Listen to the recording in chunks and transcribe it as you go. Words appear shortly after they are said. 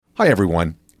Hi,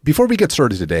 everyone. Before we get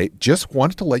started today, just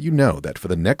wanted to let you know that for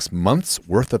the next month's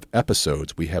worth of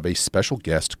episodes, we have a special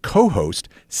guest co-host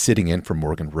sitting in for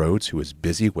Morgan Rhodes, who is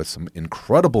busy with some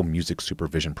incredible music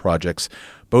supervision projects.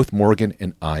 Both Morgan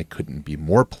and I couldn't be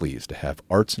more pleased to have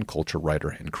arts and culture writer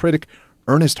and critic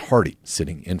Ernest Hardy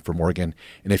sitting in for Morgan.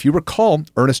 And if you recall,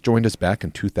 Ernest joined us back in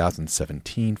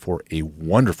 2017 for a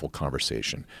wonderful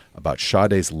conversation about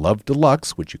Sade's Love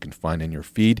Deluxe, which you can find in your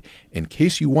feed in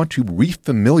case you want to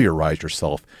refamiliarize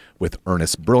yourself with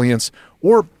Ernest's brilliance,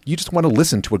 or you just want to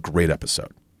listen to a great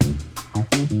episode.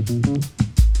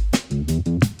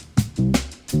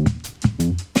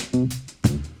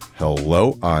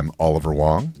 Hello, I'm Oliver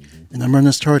Wong. And I'm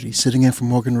Ernest Hardy, sitting in for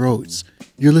Morgan Rhodes.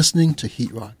 You're listening to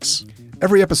Heat Rocks.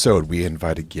 Every episode, we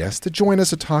invite a guest to join us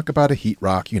to talk about a heat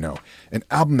rock, an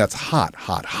album that's hot.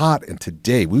 And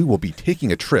today, we will be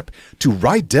taking a trip to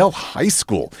Rydell High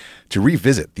School to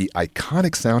revisit the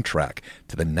iconic soundtrack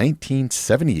to the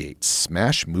 1978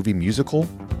 smash movie musical,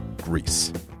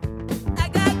 Grease. I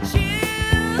got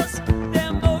chills,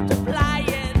 they're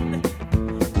multiplying,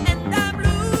 and I'm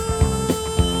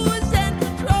losing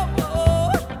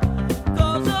control,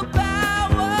 'cause the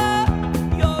power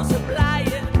you're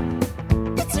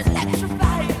supplying, it's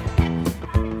electrifying.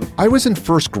 I was in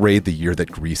first grade the year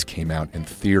that Grease came out in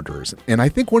theaters, and I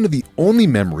think one of the only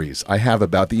memories I have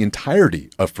about the entirety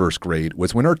of first grade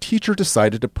was when our teacher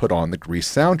decided to put on the Grease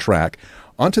soundtrack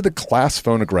onto the class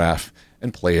phonograph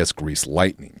and play us Grease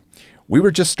Lightning. We were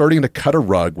just starting to cut a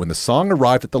rug when the song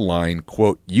arrived at the line,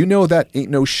 quote, "You know that ain't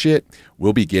no shit,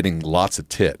 we'll be getting lots of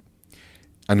tit,"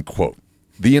 unquote.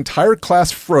 The entire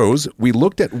class froze, we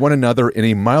looked at one another in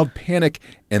a mild panic,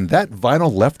 and that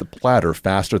vinyl left the platter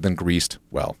faster than Greased,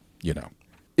 well,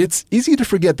 It's easy to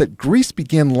forget that Grease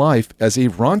began life as a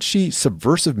raunchy,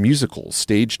 subversive musical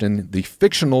staged in the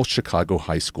fictional Chicago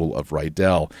High School of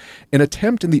Rydell, an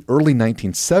attempt in the early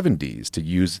 1970s to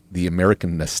use the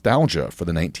American nostalgia for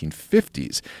the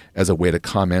 1950s as a way to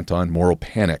comment on moral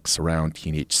panics around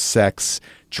teenage sex,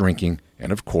 drinking,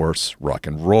 and of course, rock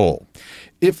and roll.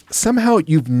 If somehow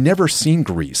you've never seen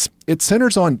Grease, it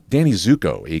centers on Danny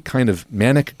Zuko, a kind of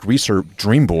manic greaser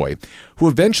dream boy, who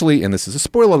eventually, and this is a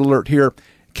spoiler alert here,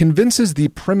 convinces the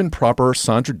prim and proper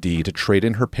Sandra Dee to trade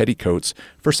in her petticoats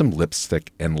for some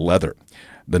lipstick and leather.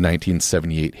 The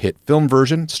 1978 hit film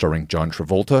version, starring John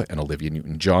Travolta and Olivia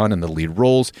Newton-John in the lead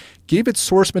roles, gave its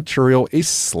source material a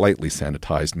slightly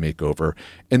sanitized makeover,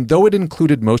 and though it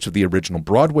included most of the original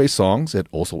Broadway songs, it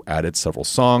also added several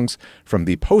songs from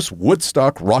the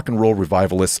post-Woodstock rock and roll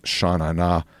revivalist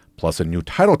Sha-Na-Na, plus a new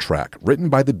title track written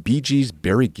by the Bee Gees'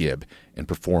 Barry Gibb and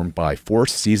performed by Four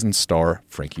Seasons star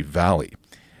Frankie Valli.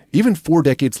 Even 4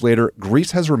 decades later,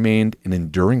 Grease has remained an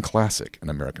enduring classic in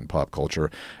American pop culture,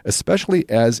 especially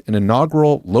as an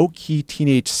inaugural low-key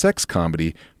teenage sex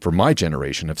comedy for my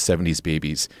generation of 70s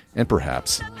babies and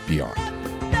perhaps beyond.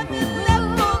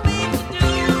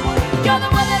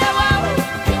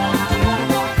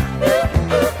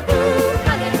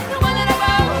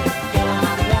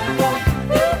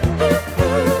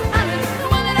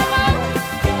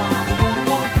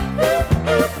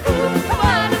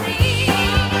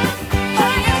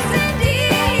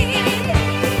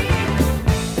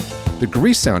 The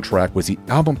Grease soundtrack was the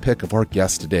album pick of our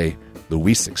guest today,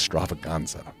 Luis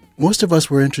Xtravaganza. Most of us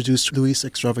were introduced to Luis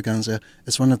Xtravaganza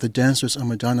as one of the dancers on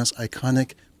Madonna's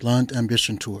iconic Blonde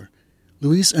Ambition tour.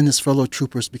 Luis and his fellow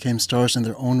troopers became stars in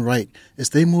their own right as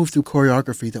they moved through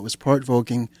choreography that was part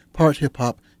voguing, part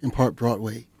hip-hop, and part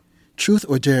Broadway. Truth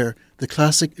or Dare, the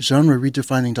classic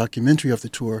genre-redefining documentary of the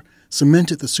tour,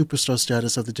 cemented the superstar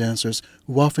status of the dancers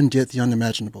who often did the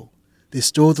unimaginable. They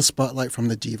stole the spotlight from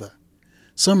the diva.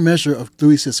 Some measure of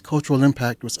Luis's cultural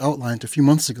impact was outlined a few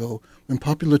months ago when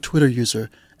popular Twitter user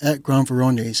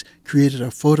 @GranVerones created a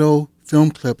photo,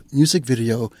 film clip, music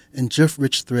video, and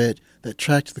GIF-rich thread that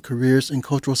tracked the careers and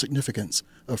cultural significance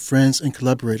of friends and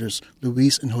collaborators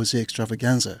Luis and Jose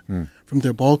Xtravaganza, from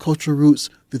their ball culture roots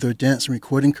through their dance and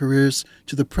recording careers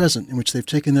to the present in which they've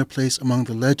taken their place among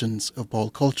the legends of ball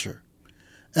culture.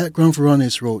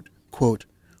 @GranVerones wrote, quote,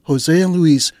 "Jose and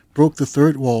Luis broke the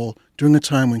third wall during a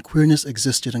time when queerness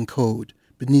existed in code,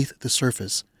 beneath the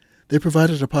surface. They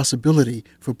provided a possibility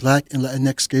for Black and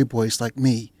Latinx gay boys like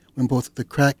me when both the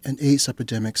crack and AIDS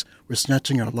epidemics were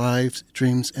snatching our lives,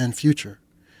 dreams, and future.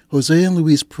 Jose and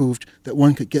Luis proved that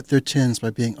one could get their tens by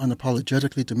being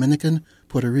unapologetically Dominican,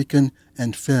 Puerto Rican,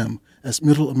 and femme as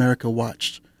Middle America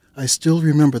watched. I still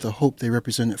remember the hope they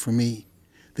represented for me.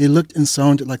 They looked and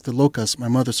sounded like the locusts my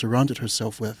mother surrounded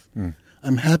herself with.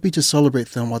 I'm happy to celebrate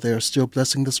them while they are still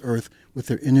blessing this earth with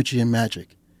their energy and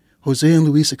magic. Jose and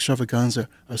Luis Xtravaganza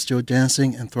are still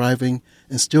dancing and thriving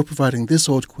and still providing this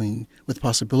old queen with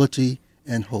possibility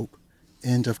and hope.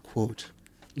 End of quote.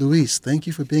 Luis, thank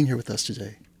you for being here with us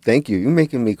today. Thank you. You're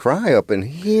making me cry up in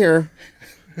here.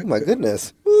 Oh, my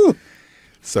goodness. Woo.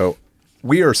 So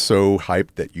we are so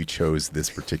hyped that you chose this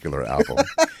particular album.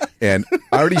 And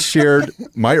I already shared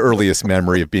my earliest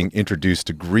memory of being introduced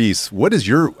to Grease. What was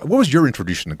your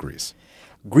introduction to Grease?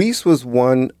 Grease was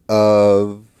one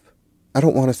of, I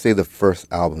don't want to say the first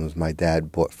albums my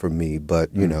dad bought for me, but,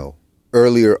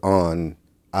 earlier on,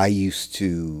 I used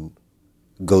to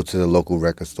go to the local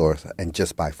record store and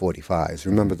just buy 45s.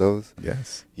 Remember those?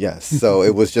 Yes. Yes. So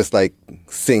it was just like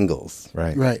singles.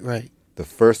 Right. Right. The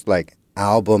first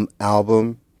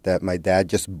album that my dad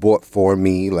just bought for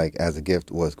me as a gift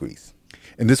was Grease.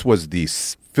 And this was the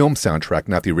film soundtrack,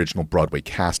 not the original Broadway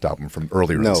cast album from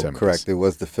earlier in the 70s. No, correct. It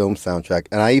was the film soundtrack.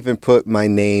 And I even put my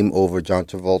name over John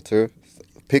Travolta's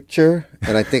picture.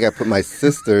 And I think I put my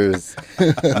sister's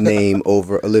name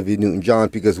over Olivia Newton-John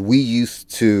because we used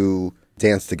to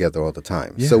dance together all the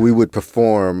time. Yeah. So we would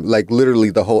perform,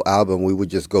 literally the whole album, we would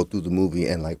just go through the movie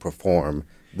and perform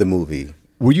the movie.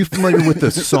 Were you familiar with the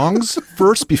songs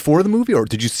first before the movie, or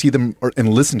did you see them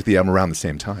and listen to the album around the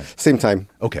same time? Same time.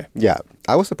 Okay. Yeah.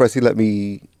 I was surprised he let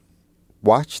me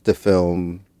watch the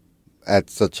film at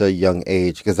such a young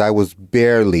age because I was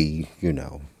barely,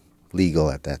 legal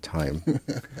at that time.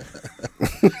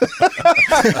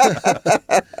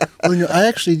 Well, I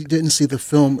actually didn't see the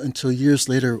film until years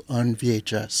later on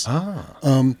VHS.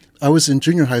 I was in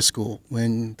junior high school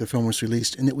when the film was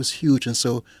released, and it was huge, and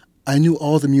so I knew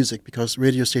all the music because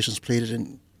radio stations played it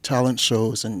in talent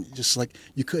shows, and just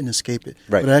you couldn't escape it.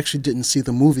 Right. But I actually didn't see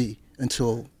the movie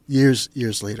until years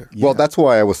later. Yeah. Well, that's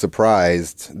why I was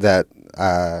surprised that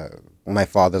my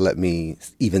father let me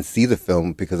even see the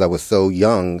film because I was so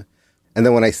young. And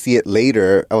then when I see it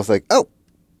later, I was like, oh,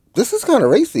 this is kind of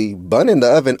racy. Bun in the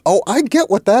oven. Oh, I get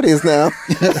what that is now.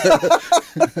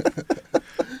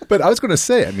 But I was going to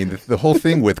say, the whole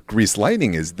thing with Grease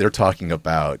Lightning is they're talking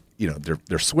about,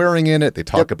 they're swearing in it. They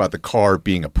talk about the car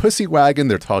being a pussy wagon.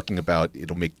 They're talking about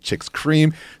it'll make chicks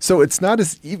cream. So it's not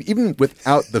as, even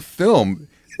without the film,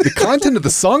 the content of the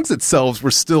songs themselves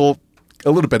were still a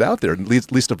little bit out there,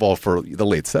 least of all for the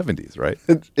late 70s, right?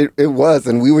 It was,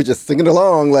 and we were just singing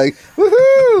along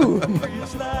woohoo!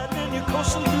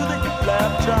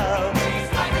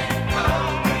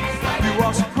 You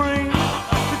are supreme,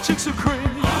 the chicks are cream.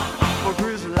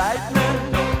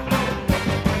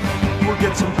 We'll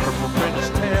get some purple French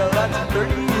tail, that's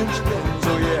 30-inch things,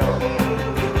 oh yeah.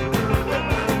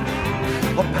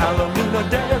 A Palomino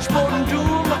dashboard and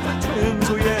dual like the twins,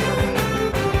 oh yeah.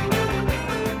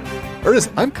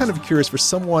 Ernest, I'm kind of curious for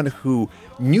someone who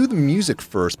knew the music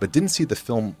first but didn't see the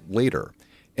film later.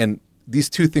 And these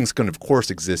two things can, of course,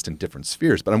 exist in different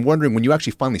spheres. But I'm wondering, when you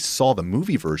actually finally saw the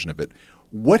movie version of it,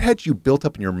 what had you built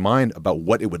up in your mind about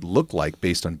what it would look like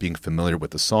based on being familiar with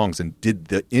the songs? And did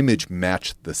the image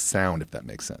match the sound, if that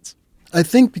makes sense? I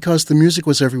think because the music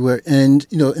was everywhere, and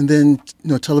then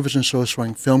television shows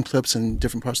showing film clips and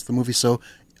different parts of the movie. So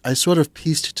I sort of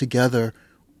pieced together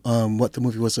what the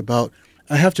movie was about.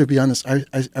 I have to be honest, I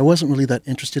wasn't really that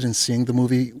interested in seeing the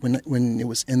movie when it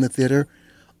was in the theater.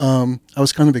 I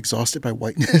was kind of exhausted by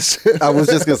whiteness. I was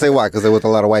just going to say why, because there was a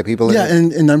lot of white people in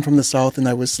it. And I'm from the South, and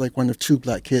I was one of two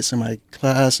black kids in my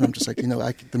class, and I'm just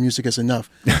the music is enough.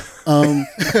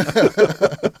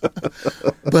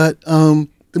 But the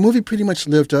movie pretty much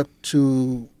lived up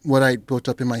to what I built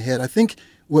up in my head. I think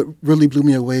what really blew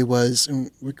me away was, and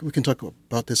we can talk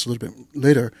about this a little bit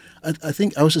later, I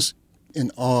think I was just in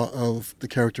awe of the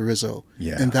character Rizzo.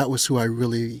 Yeah. And that was who I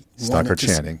really Stockard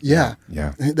Channing. Yeah.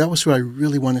 Yeah. That was who I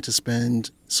really wanted to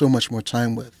spend so much more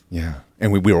time with. Yeah.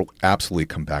 And we will absolutely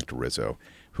come back to Rizzo,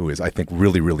 who is, I think,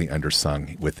 really, really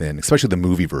undersung within, especially the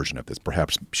movie version of this.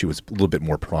 Perhaps she was a little bit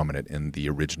more prominent in the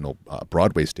original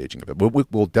Broadway staging of it. But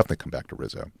we'll definitely come back to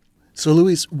Rizzo. So,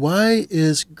 Luis, why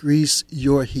is Grease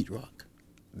your heat rock?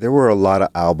 There were a lot of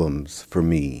albums for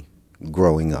me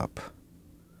growing up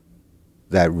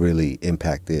that really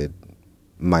impacted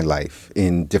my life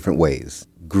in different ways.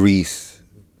 Grease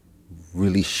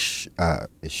really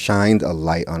shined a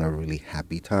light on a really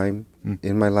happy time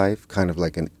in my life, kind of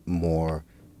like a more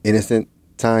innocent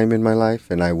time in my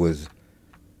life. And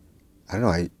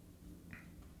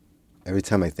every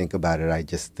time I think about it, I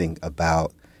just think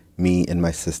about me and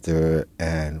my sister,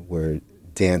 and we're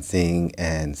dancing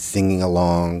and singing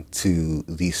along to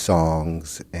these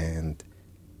songs and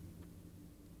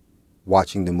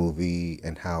watching the movie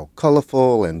and how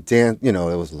colorful and there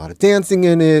was a lot of dancing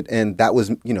in it. And that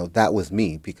was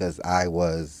me, because I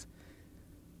was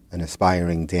an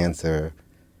aspiring dancer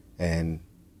And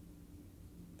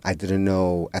I didn't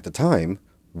know at the time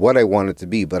what I wanted to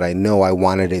be, but I know I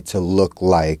wanted it to look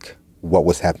like what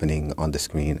was happening on the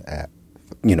screen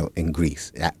in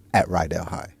Greece at Rydell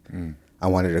High. I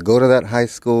wanted to go to that high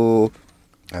school.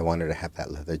 I wanted to have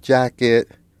that leather jacket.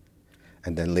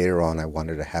 And then later on, I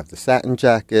wanted to have the satin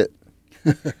jacket.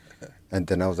 And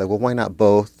then I was like, well, why not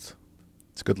both?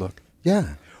 It's a good look.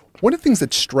 Yeah. One of the things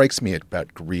that strikes me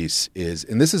about Grease is,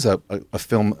 and this is a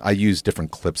film, I use different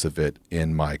clips of it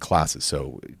in my classes.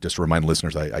 So just to remind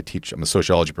listeners, I'm a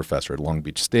sociology professor at Long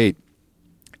Beach State.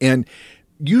 And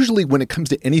usually when it comes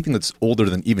to anything that's older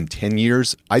than even 10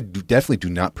 years, definitely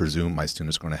do not presume my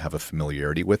students are going to have a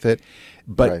familiarity with it.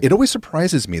 But It always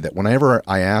surprises me that whenever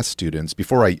I ask students,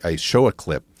 before I show a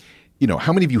clip,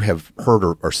 how many of you have heard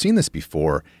or seen this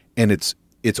before? And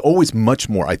it's always much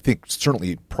more, I think,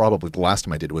 certainly probably the last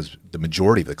time I did was the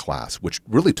majority of the class, which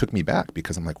really took me back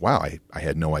because I'm like, wow, I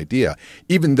had no idea.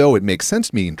 Even though it makes sense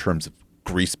to me in terms of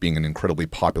Grease being an incredibly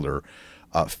popular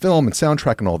film and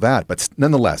soundtrack and all that, but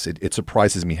nonetheless, it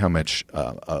surprises me how much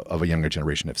of a younger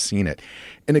generation have seen it.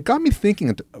 And it got me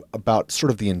thinking about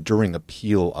sort of the enduring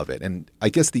appeal of it. And I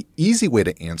guess the easy way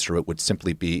to answer it would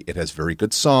simply be it has very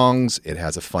good songs,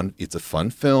 it's a fun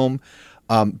film,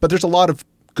 but there's a lot of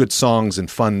good songs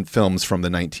and fun films from the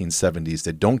 1970s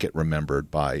that don't get remembered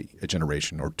by a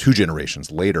generation or two generations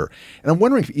later. And I'm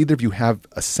wondering if either of you have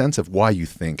a sense of why you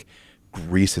think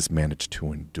Grease has managed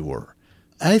to endure.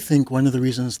 I think one of the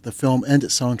reasons the film and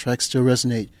its soundtrack still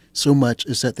resonate so much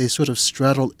is that they sort of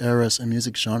straddle eras and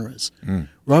music genres.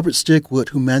 Robert Stigwood,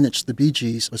 who managed the Bee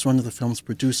Gees, was one of the film's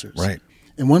producers. Right.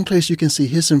 And one place you can see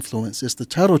his influence is the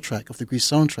title track of the Grease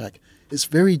soundtrack. It's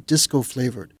very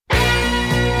disco-flavored.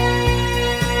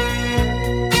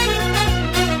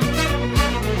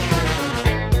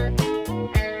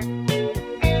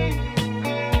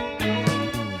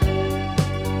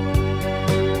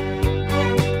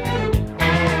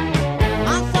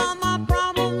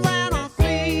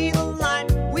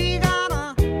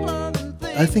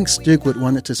 I think Stigwood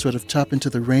wanted to sort of tap into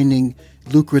the reigning,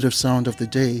 lucrative sound of the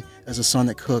day as a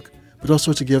sonic hook, but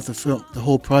also to give the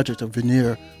whole project a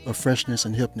veneer of freshness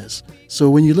and hipness.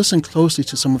 So when you listen closely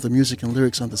to some of the music and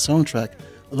lyrics on the soundtrack,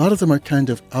 a lot of them are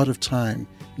kind of out of time,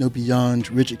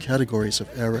 beyond rigid categories of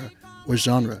era or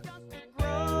genre.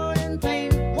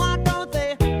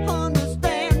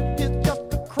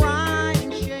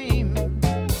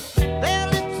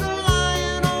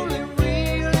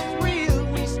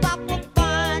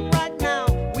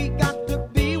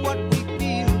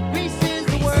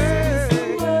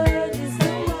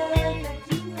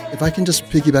 If I can just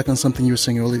piggyback on something you were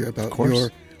saying earlier about your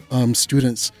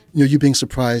students, you being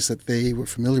surprised that they were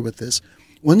familiar with this.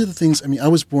 One of the things, I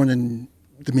was born in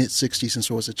the mid-'60s, and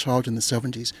so I was a child in the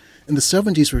 70s. And the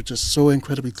 70s were just so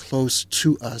incredibly close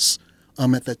to us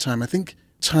at that time. I think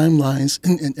timelines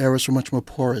and eras were much more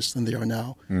porous than they are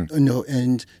now.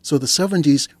 And so the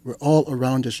 70s were all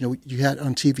around us. You had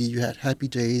on TV, you had Happy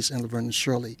Days and Laverne and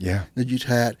Shirley. Yeah. You'd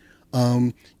had,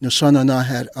 Sha Na Na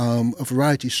had a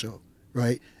variety show.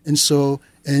 Right. And so,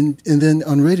 and then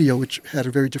on radio, which had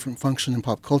a very different function in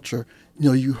pop culture,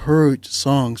 you heard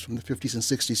songs from the 50s and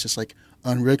 60s just like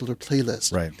on regular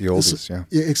playlists. Right. The oldies, yeah.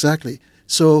 Exactly.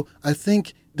 So I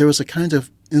think there was a kind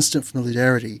of instant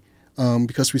familiarity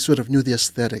because we sort of knew the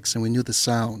aesthetics and we knew the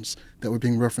sounds that were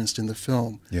being referenced in the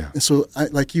film. Yeah. And so,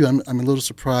 like you, I'm a little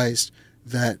surprised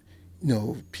that,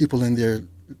 people in their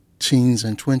teens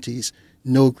and 20s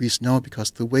know Grease now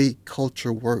because the way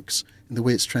culture works and the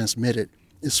way it's transmitted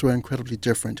is so incredibly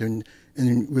different. And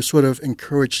we're sort of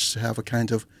encouraged to have a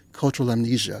kind of cultural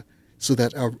amnesia so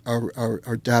that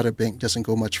our data bank doesn't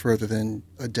go much further than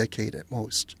a decade at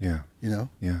most. Yeah.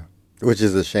 Yeah. Which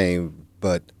is a shame,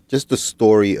 but just the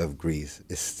story of Grease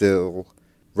is still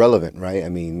relevant, right?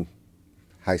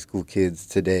 High school kids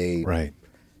today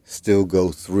still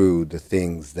go through the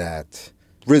things that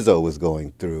Rizzo was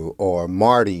going through, or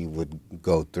Marty would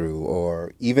go through,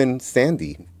 or even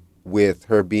Sandy with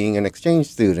her being an exchange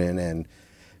student and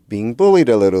being bullied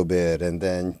a little bit, and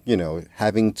then,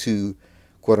 having to,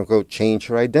 quote unquote, change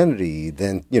her identity,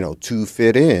 then, to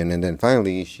fit in. And then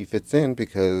finally she fits in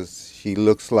because she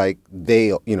looks like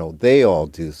they all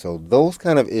do. So those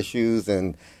kind of issues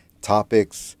and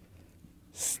topics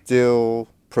still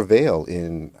prevail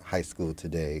in high school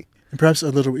today. And perhaps a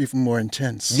little even more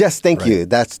intense. Yes, thank you.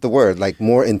 That's the word, like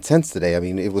more intense today.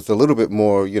 It was a little bit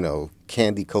more,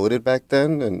 candy-coated back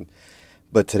then,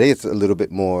 but today it's a little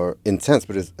bit more intense,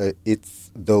 but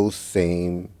it's those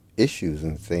same issues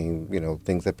and same,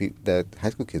 things that high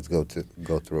school kids go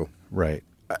through. Right.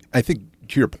 I think,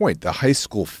 to your point, the high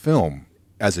school film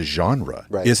as a genre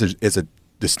is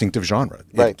a distinctive genre.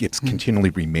 Right. It gets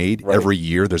continually remade. Right. Every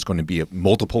year there's going to be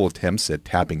multiple attempts at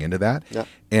tapping into that. Yeah.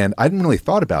 And I hadn't really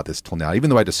thought about this till now, even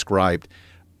though I described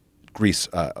Grease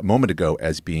a moment ago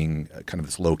as being kind of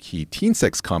this low-key teen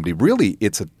sex comedy. Really,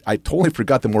 I totally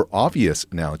forgot the more obvious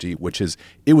analogy, which is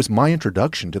it was my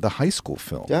introduction to the high school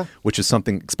film, which is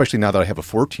something, especially now that I have a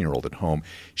 14-year-old at home,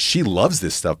 she loves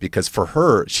this stuff because for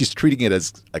her, she's treating it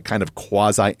as a kind of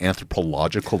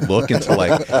quasi-anthropological look into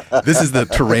like, this is the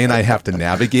terrain I have to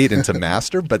navigate and to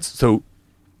master. But so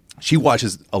she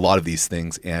watches a lot of these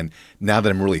things, and now that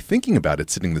I'm really thinking about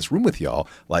it, sitting in this room with y'all,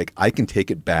 like I can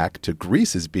take it back to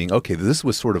Grease as being, okay, this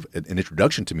was sort of an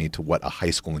introduction to me to what a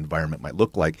high school environment might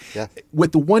look like. Yeah.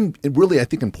 With the one really, I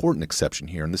think, important exception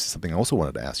here, and this is something I also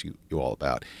wanted to ask you all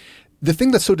about. The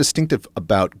thing that's so distinctive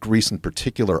about Grease in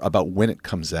particular, about when it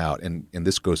comes out, and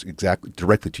this goes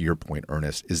directly to your point,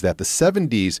 Ernest, is that the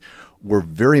 70s were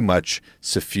very much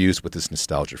suffused with this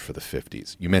nostalgia for the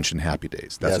 50s. You mentioned Happy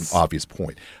Days. That's an obvious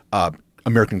point.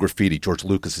 American Graffiti, George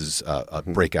Lucas's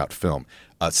breakout film,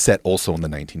 set also in the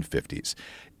 1950s.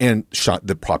 And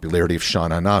the popularity of Sha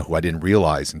Na Na, who I didn't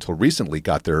realize until recently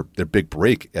got their big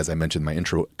break, as I mentioned in my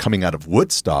intro, coming out of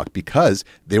Woodstock because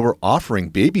they were offering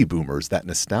baby boomers that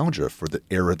nostalgia for the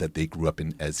era that they grew up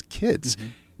in as kids. Mm-hmm.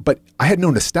 But I had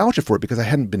no nostalgia for it because I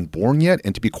hadn't been born yet.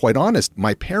 And to be quite honest,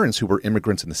 my parents, who were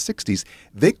immigrants in the 60s,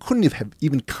 they couldn't have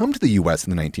even come to the U.S.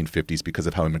 in the 1950s because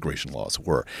of how immigration laws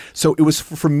were. So it was,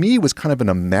 for me, it was kind of an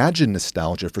imagined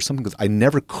nostalgia for something that I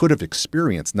never could have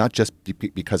experienced, not just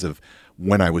because of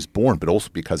when I was born, but also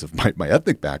because of my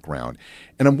ethnic background.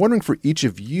 And I'm wondering for each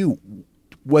of you,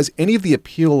 was any of the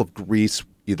appeal of Grease,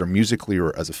 either musically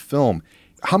or as a film,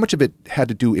 how much of it had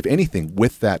to do, if anything,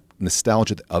 with that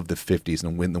nostalgia of the 50s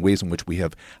and the ways in which we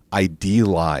have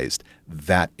idealized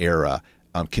that era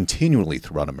continually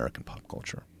throughout American pop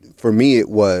culture? For me, it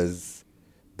was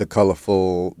the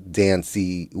colorful,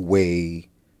 dancey way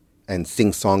and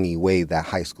sing-songy way that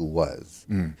high school was.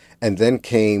 Mm. And then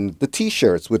came the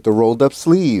T-shirts with the rolled-up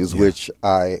sleeves, which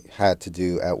I had to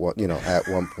do at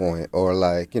one point, or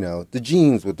like, the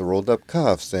jeans with the rolled-up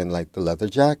cuffs and like the leather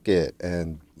jacket.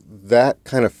 And that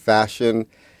kind of fashion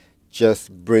just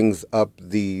brings up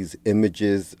these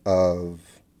images of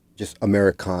just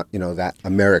that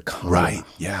Americana. Right,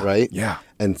 yeah. Right? Yeah.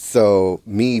 And so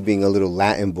me being a little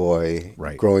Latin boy,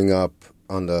 growing up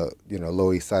on the,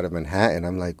 Lower East Side of Manhattan,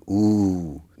 I'm like,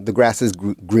 ooh, the grass is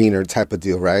greener type of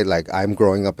deal, right? Like I'm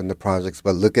growing up in the projects,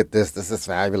 but look at this. This is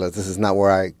fabulous. This is not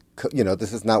where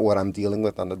this is not what I'm dealing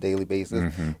with on a daily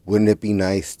basis. Mm-hmm. Wouldn't it be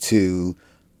nice to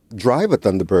drive a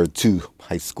Thunderbird to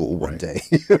high school one day,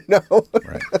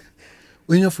 Right.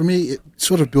 Well, for me,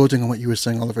 sort of building on what you were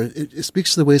saying, Oliver, it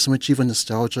speaks to the ways in which even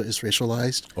nostalgia is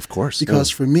racialized. Of course. Because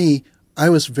for me, I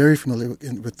was very familiar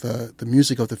with the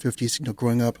music of the 50s,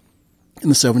 growing up in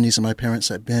the 70s, and my parents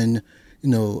had been,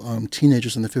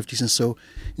 teenagers in the 50s. And so,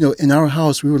 in our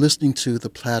house, we were listening to the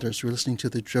Platters, we were listening to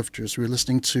the Drifters, we were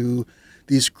listening to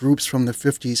these groups from the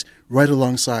 50s right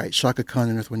alongside Shaka Khan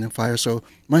and Earth, Wind and Fire. So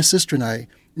my sister and I,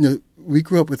 we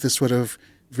grew up with this sort of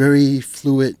very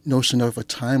fluid notion of a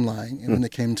timeline, and when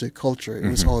it came to culture, it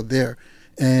was all there.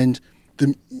 And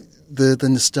the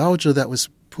nostalgia that was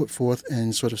put forth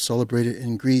and sort of celebrated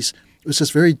in Greece was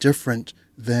just very different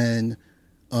than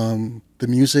the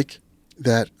music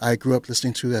that I grew up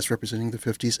listening to as representing the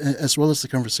 50s, as well as the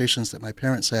conversations that my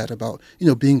parents had about,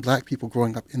 being black people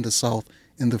growing up in the South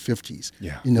in the 50s.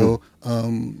 Yeah.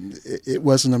 It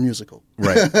wasn't a musical.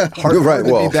 Right. Hard to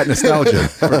need that nostalgia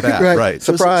for that. Right.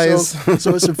 Surprise.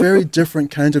 So it's a very different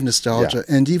kind of nostalgia.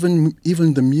 Yeah. And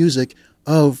even the music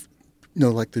of,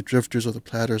 like the Drifters or the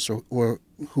Platters or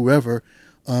whoever,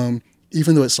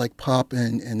 even though it's like pop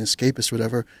and escapist or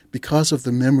whatever, because of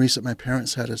the memories that my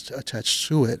parents had attached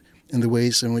to it and the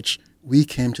ways in which we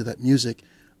came to that music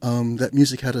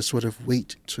had a sort of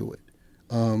weight to it.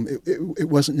 It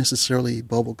wasn't necessarily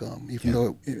bubblegum, even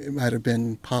though it might have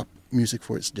been pop music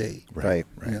for its day. Right.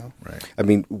 Right. I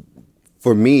mean,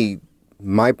 for me,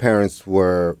 my parents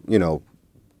were,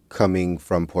 coming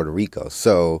from Puerto Rico.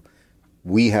 So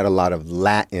we had a lot of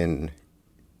Latin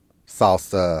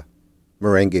salsa,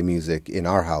 merengue music in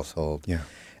our household. Yeah.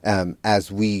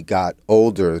 As we got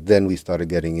older, then we started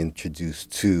getting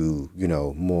introduced to,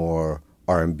 more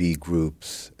R&B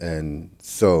groups. And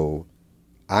so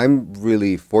I'm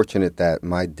really fortunate that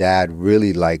my dad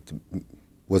really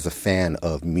was a fan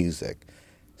of music.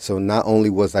 So not only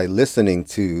was I listening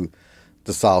to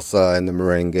the salsa and the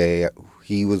merengue,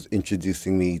 he was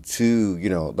introducing me to,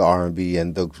 the R&B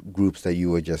and the groups that you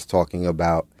were just talking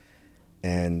about.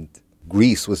 And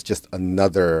Grease was just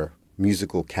another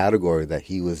musical category that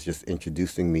he was just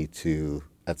introducing me to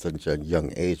at such a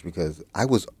young age because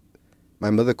my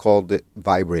mother called it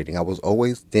vibrating. I was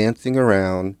always dancing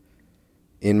around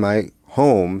in my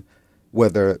home,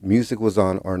 whether music was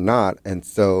on or not. And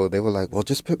so they were like, well,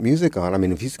 just put music on. I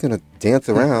mean, if he's going to dance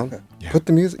around, put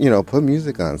the music, put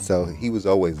music on. So he was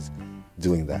always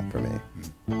doing that for me.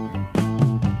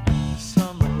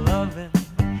 Summer loving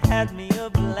had me a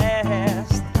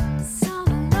blast.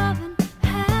 Summer loving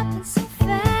happened so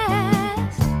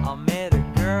fast. I met a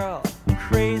girl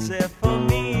crazy for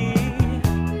me.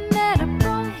 Met a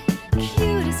boy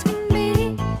cute as for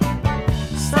me.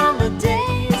 Summer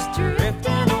days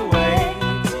drifting away.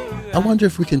 I wonder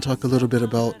if we can talk a little bit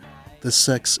about the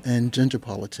sex and gender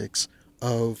politics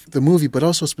of the movie, but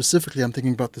also specifically I'm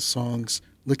thinking about the songs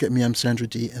Look at Me, I'm Sandra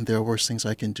Dee, and There Are Worse Things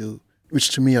I Can Do, which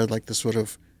to me are like the sort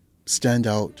of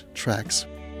standout tracks.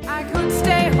 I could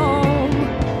stay home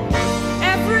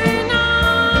every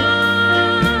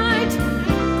night.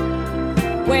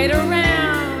 Wait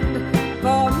around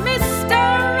for Mr.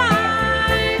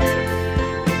 Right.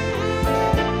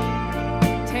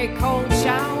 Take cold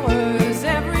showers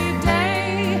every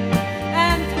day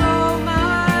and throw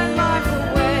my life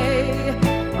away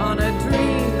on a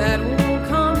dream that won't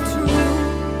come true.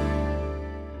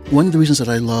 One of the reasons that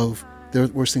I love There Are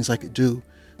Worse Things I Could Do,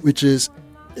 which is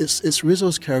it's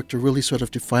Rizzo's character really sort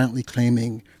of defiantly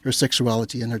claiming her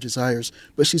sexuality and her desires,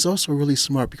 but she's also really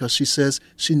smart because she says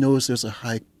she knows there's a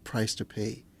high price to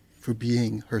pay for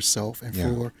being herself and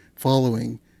for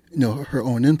following, her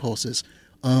own impulses.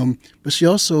 But she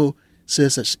also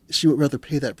says that she would rather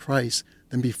pay that price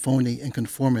than be phony and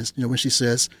conformist. When she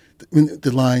says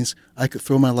the lines, "I could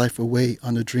throw my life away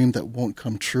on a dream that won't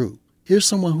come true." Here's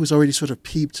someone who's already sort of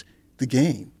peeped the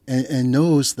game and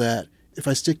knows that if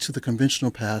I stick to the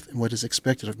conventional path and what is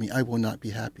expected of me, I will not be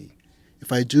happy.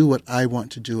 If I do what I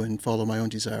want to do and follow my own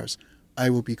desires, I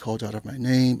will be called out of my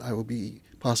name. I will be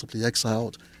possibly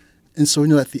exiled. And so,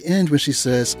 at the end when she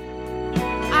says,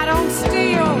 I don't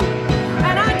steal,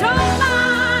 and I don't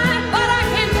lie, but I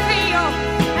can feel,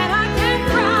 and I can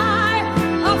cry,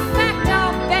 a fact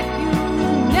I'll bet you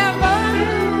never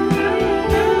knew.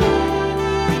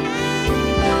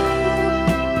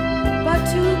 But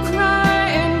to cry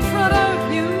in front of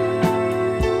you,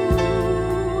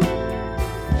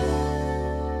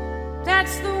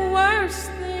 that's the worst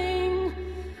thing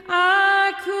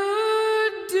I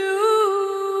could do.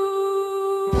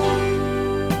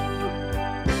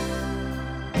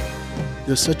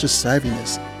 there's such a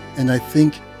savviness. And I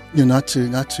think, not to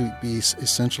be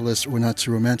essentialist or not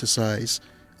to romanticize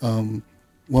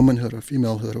womanhood or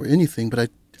femalehood or anything, but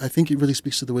I think it really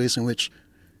speaks to the ways in which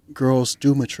girls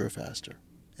do mature faster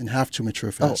and have to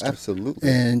mature faster. Oh, absolutely.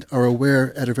 And are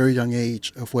aware at a very young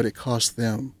age of what it costs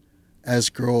them as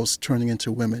girls turning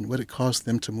into women, what it costs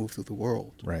them to move through the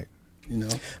world. Right.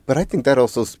 But I think that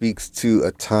also speaks to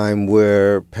a time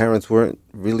where parents weren't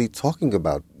really talking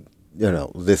about,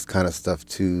 this kind of stuff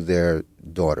to their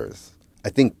daughters. I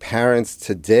think parents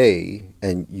today,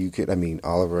 and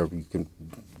Oliver, you can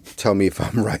tell me if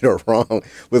I'm right or wrong,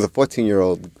 with a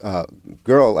 14-year-old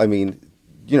girl,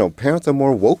 parents are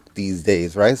more woke these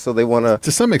days, right? So they want to...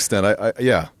 To some extent,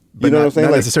 yeah. But You know what I'm saying?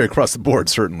 Not Like- necessarily across the board,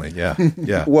 certainly, yeah.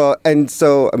 Yeah. Well, and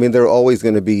so, there are always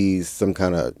going to be some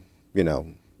kind of,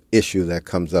 issue that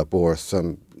comes up or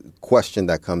some question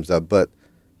that comes up. But,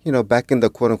 back in the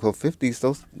quote-unquote 50s,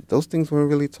 those things weren't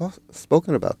really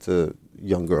spoken about to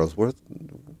young girls.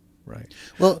 Right.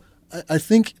 Well, I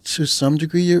think to some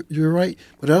degree you're right,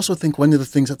 but I also think one of the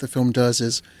things that the film does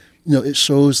is, it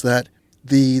shows that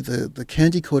the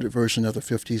candy-coated version of the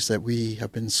 50s that we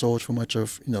have been sold for much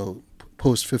of,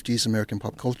 post-50s American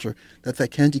pop culture,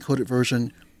 that candy-coated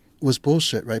version was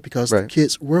bullshit, right? Because Right.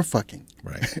 kids were fucking.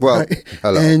 Right. Well, right?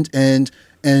 hello.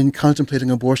 And contemplating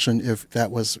abortion if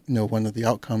that was, one of the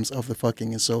outcomes of the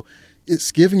fucking. And so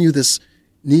it's giving you this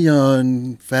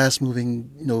neon,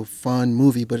 fast-moving, fun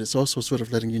movie, but it's also sort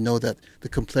of letting you know that the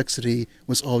complexity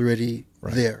was already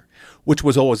there. Which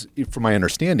was always, from my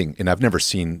understanding, and I've never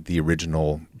seen the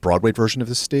original Broadway version of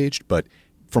this staged, but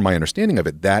from my understanding of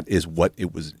it, that is what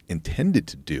it was intended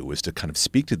to do, was to kind of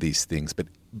speak to these things, but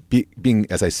being,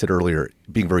 as I said earlier,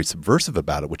 being very subversive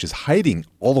about it, which is hiding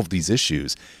all of these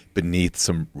issues beneath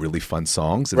some really fun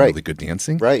songs and Right. really good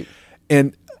dancing. Right.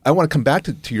 And I want to come back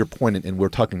to your point, and we were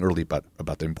talking earlier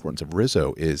about the importance of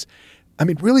Rizzo, is,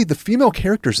 really the female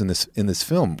characters in this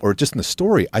film, or just in the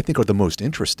story, I think are the most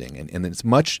interesting. And as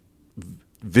much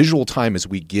visual time as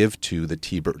we give to the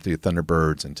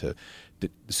Thunderbirds and to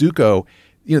Zuko,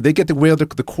 they get to wear the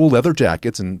cool leather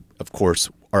jackets, and of course,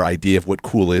 our idea of what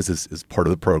cool is part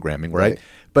of the programming, right? Right.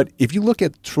 But if you look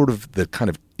at sort of the kind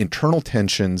of internal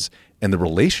tensions and the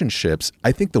relationships,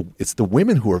 I think it's the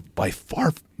women who are by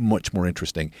far much more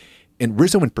interesting. And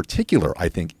Rizzo in particular, I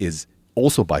think, is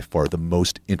also by far the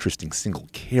most interesting single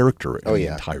character in the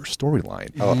entire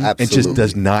storyline. Oh, absolutely. And just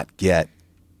does not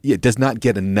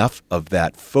get enough of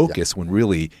that focus when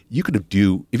really you could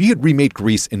if you had remade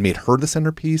Grease and made her the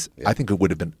centerpiece, I think it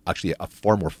would have been actually a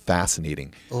far more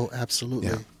fascinating. Oh, absolutely.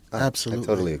 Yeah. Absolutely. I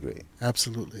totally agree.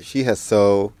 Absolutely. She has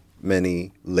so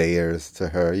many layers to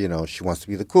her. You know, she wants to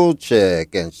be the cool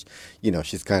chick, and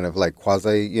she's kind of like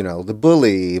quasi, the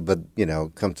bully. But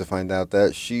come to find out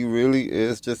that she really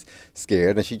is just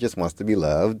scared, and she just wants to be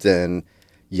loved. And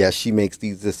yes, she makes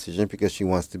these decisions because she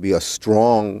wants to be a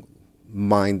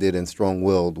strong-minded and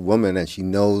strong-willed woman, and she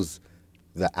knows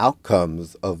the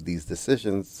outcomes of these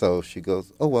decisions. So she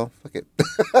goes, "Oh well, fuck it.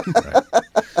 Right.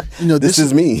 This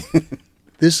is me."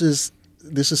 This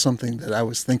is something that I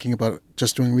was thinking about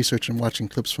just doing research and watching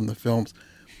clips from the films.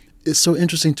 It's so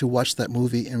interesting to watch that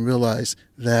movie and realize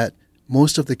that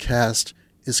most of the cast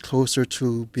is closer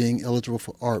to being eligible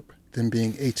for ARP than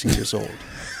being 18 years old.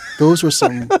 Those were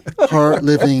some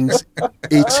hard-living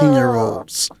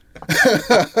 18-year-olds.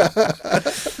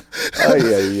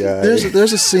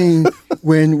 There's a scene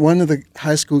when one of the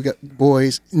high school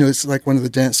boys, it's like one of the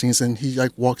dance scenes, and he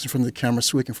like walks in front of the camera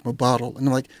swiging from a bottle, and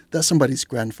I'm like, that's somebody's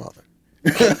grandfather.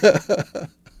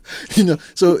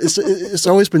 So it's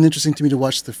always been interesting to me to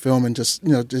watch the film and just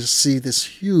see this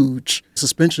huge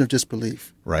suspension of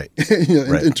disbelief, right?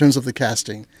 In terms of the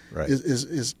casting, right,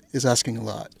 is asking a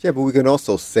lot. Yeah, but we can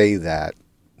also say that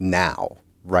now,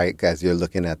 right? As you're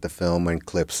looking at the film and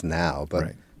clips now,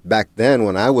 but back then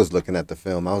when I was looking at the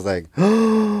film, I was like,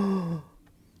 I'm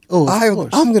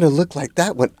going to look like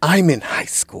that when I'm in high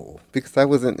school, because I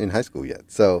wasn't in high school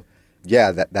yet. So.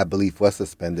 Yeah, that belief was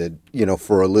suspended,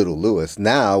 for a little Lewis.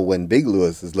 Now, when Big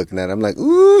Lewis is looking at it, I'm like,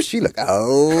 ooh, she look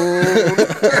old.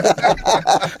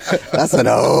 That's an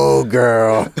old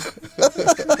girl.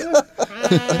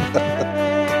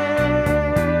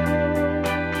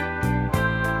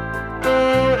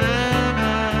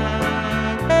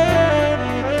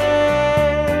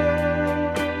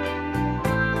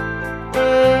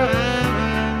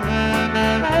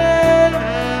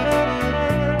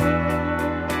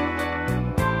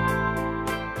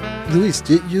 Luis,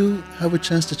 did you have a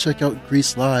chance to check out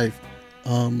Grease Live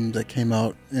that came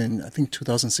out in, I think,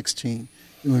 2016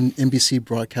 when NBC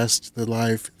broadcast the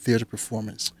live theater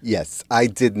performance? Yes, I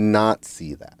did not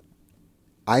see that.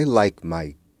 I like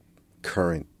my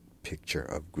current picture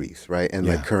of Grease, right? And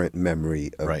my current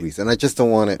memory of Grease. And I just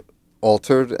don't want it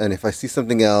altered. And if I see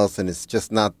something else and it's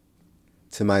just not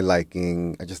to my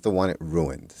liking, I just don't want it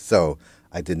ruined. So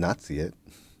I did not see it.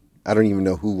 I don't even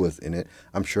know who was in it.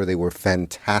 I'm sure they were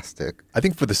fantastic. I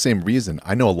think for the same reason,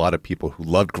 I know a lot of people who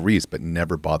loved Grease but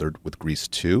never bothered with Grease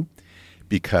 2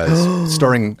 because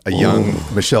starring a young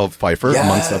Michelle Pfeiffer,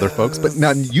 amongst other folks. But now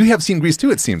you have seen Grease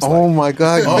 2, it seems like. Oh, my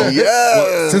God. Yes.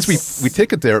 Well, since we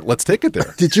take it there, let's take it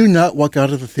there. Did you not walk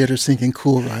out of the theater singing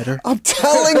Cool Rider? I'm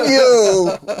telling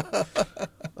you.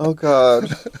 Oh,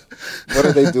 God. What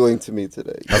are they doing to me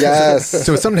today? Yes.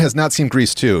 So if someone has not seen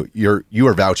Grease 2, you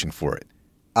are vouching for it.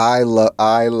 I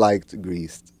liked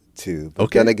Grease too.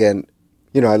 But then again,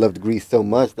 I loved Grease so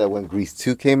much that when Grease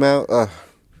 2 came out,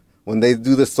 when they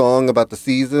do the song about the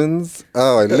seasons,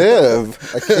 I live.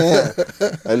 I can't.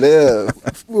 I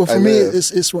live. Well, for me,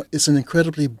 it's an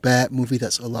incredibly bad movie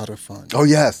that's a lot of fun. Oh,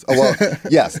 yes. Oh, well,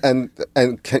 yes. And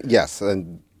yes.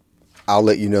 And I'll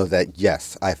let you know that,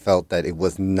 yes, I felt that it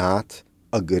was not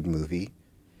a good movie.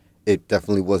 It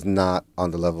definitely was not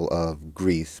on the level of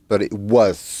Grease, but it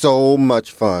was so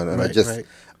much fun, and I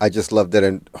just loved it.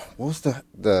 And what was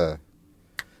the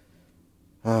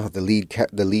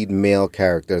lead male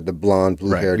character, the blonde,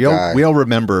 blue-haired guy? We all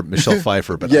remember Michelle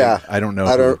Pfeiffer, but I don't know.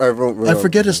 I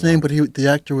forget his name, but the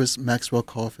actor was Maxwell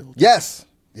Caulfield. Yes.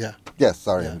 Yeah. Yes.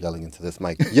 Sorry, I'm yelling into this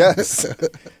mic. Yes.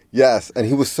 Yes. And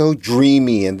he was so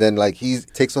dreamy. And then he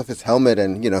takes off his helmet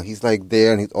and, he's like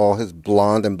there and he's all his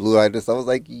blonde and blue eyed. So I was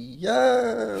like,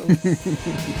 yes.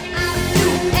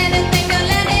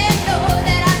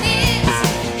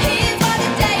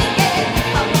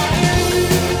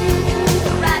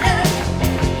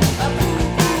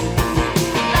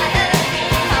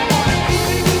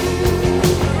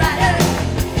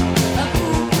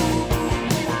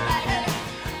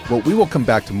 Well, we will come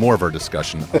back to more of our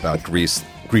discussion about Grease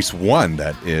 1,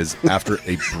 that is, after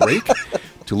a break.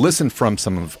 To listen from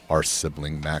some of our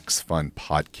sibling Max Fun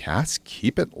podcasts,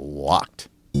 keep it locked.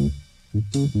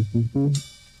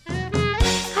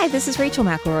 Hi, this is Rachel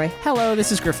McElroy. Hello,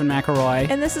 this is Griffin McElroy.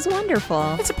 And this is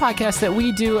Wonderful. It's a podcast that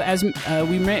we do as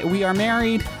we are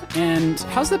married And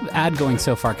how's the ad going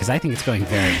so far? Because I think it's going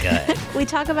very good. We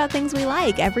talk about things we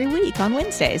like every week on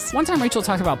Wednesdays. One time Rachel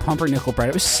talked about pumpernickel bread.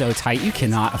 It was so tight. You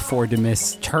cannot afford to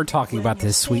miss her talking about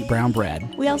this sweet brown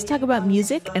bread. We also talk about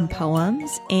music and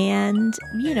poems and,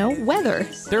 weather.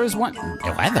 There was one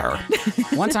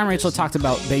time Rachel talked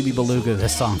about Baby Beluga,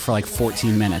 this song, for like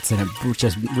 14 minutes, and it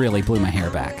just really blew my hair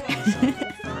back.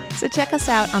 So check us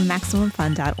out on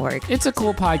MaximumFun.org. It's a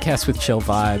cool podcast with chill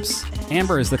vibes.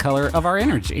 Amber is the color of our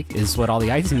energy, is what all the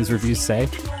iTunes reviews say.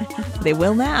 They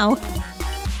will now.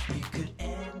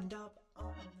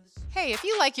 Hey, if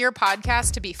you like your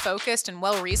podcast to be focused and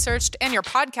well-researched, and your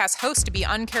podcast host to be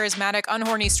uncharismatic,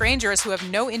 unhorny strangers who have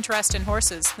no interest in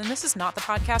horses, then this is not the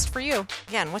podcast for you.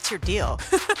 Yeah, and what's your deal?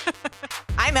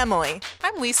 I'm Emily.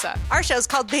 I'm Lisa. Our show's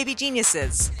called Baby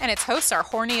Geniuses. And its hosts are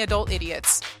horny adult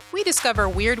idiots. We discover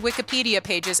weird Wikipedia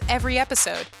pages every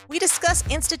episode. We discuss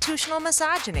institutional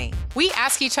misogyny. We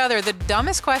ask each other the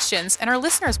dumbest questions, and our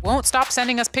listeners won't stop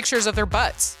sending us pictures of their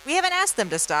butts. We haven't asked them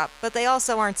to stop, but they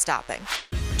also aren't stopping.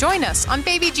 Join us on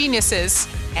Baby Geniuses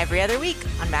every other week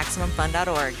on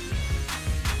MaximumFun.org.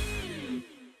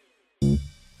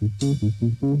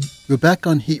 We're back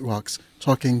on Heat Rocks,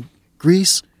 talking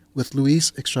Grease with Luis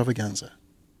Xtravaganza.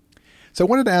 So I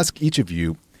wanted to ask each of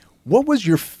you, what was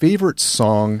your favorite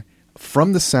song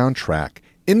from the soundtrack,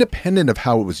 independent of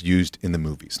how it was used in the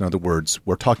movies? In other words,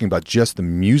 we're talking about just the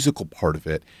musical part of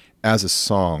it as a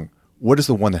song. What is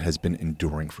the one that has been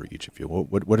enduring for each of you?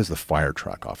 What is the fire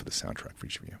track off of the soundtrack for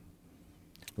each of you?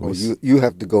 Well, you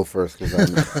have to go first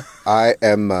because I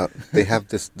am. They have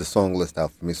the song list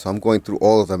out for me, so I'm going through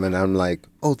all of them, and I'm like,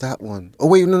 oh, that one. Oh,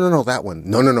 wait, no, that one.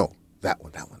 No, that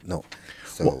one. No.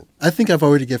 So well, I think I've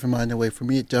already given mine away. For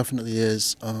me, it definitely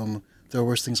is There Are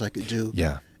Worse Things I Could Do.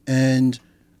 Yeah. And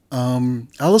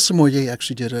Alison Moyet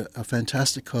actually did a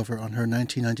fantastic cover on her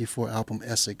 1994 album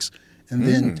Essex. And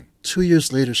then 2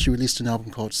 years later, she released an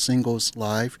album called Singles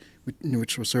Live,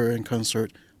 which was her in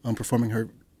concert performing her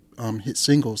hit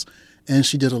singles. And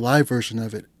she did a live version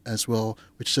of it as well,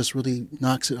 which just really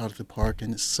knocks it out of the park.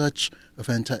 And it's such a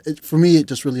fantastic... For me, it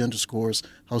just really underscores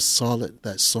how solid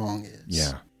that song is.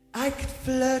 Yeah. I could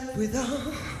flirt with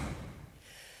all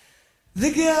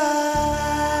the guys,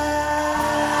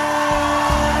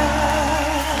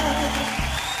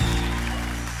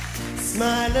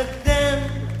 smile at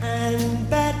them and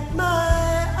bat my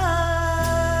eye,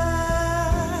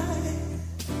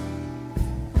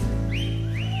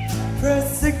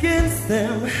 press against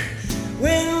them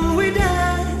when we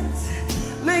dance,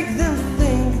 make them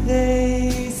think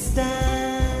they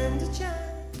stand a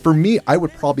chance. For me, I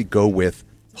would probably go with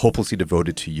Hopelessly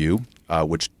Devoted to You,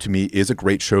 which to me is a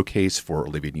great showcase for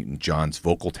Olivia Newton-John's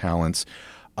vocal talents,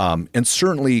 and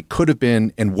certainly could have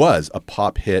been and was a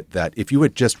pop hit that if you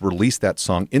had just released that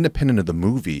song independent of the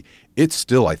movie, it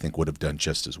still, I think, would have done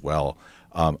just as well.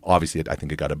 Obviously, I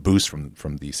think it got a boost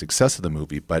from the success of the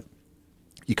movie, but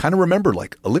you kind of remember,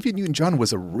 like, Olivia Newton-John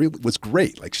was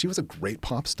great. Like, she was a great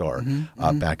pop star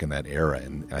back in that era,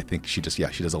 and I think she does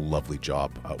a lovely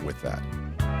job with that.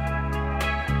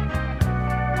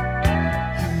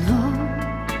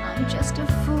 I'm just a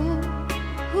fool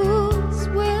who's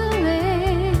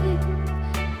willing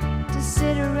to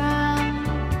sit around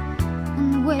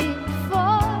and wait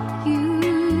for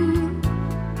you.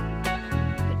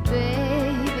 But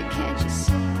baby, can't you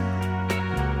see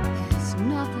there's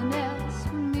nothing else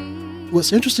for me?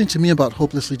 What's interesting to me about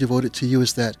Hopelessly Devoted to You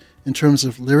is that in terms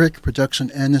of lyric,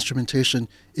 production, and instrumentation,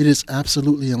 it is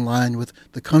absolutely in line with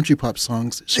the country pop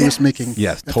songs she was making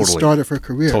at the start of her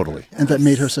career. Totally. And that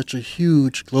made her such a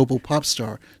huge global pop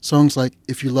star. Songs like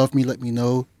If You Love Me, Let Me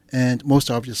Know, and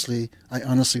most obviously, I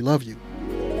Honestly Love You.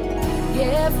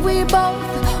 If we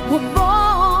both were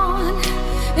born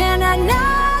in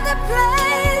another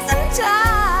place and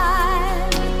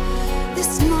time,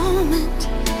 this moment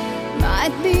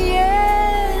might be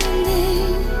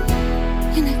ending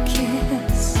in a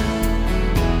kiss.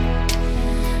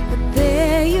 But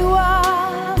there you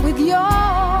are with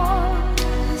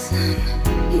yours, and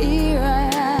here I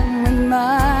am with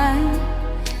mine.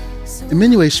 In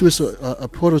many ways, she was a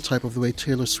prototype of the way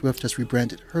Taylor Swift has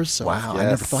rebranded herself. Wow, I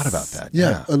never thought about that.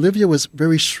 Yeah, Olivia was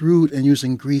very shrewd in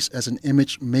using Grease as an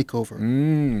image makeover.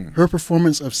 Her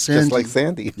performance of Sandy... Just like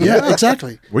Sandy. Yeah,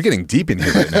 exactly. We're getting deep in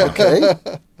here right now. Okay.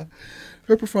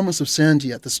 Her performance of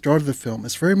Sandy at the start of the film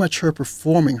is very much her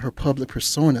performing her public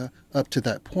persona up to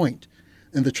that point.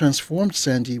 And the transformed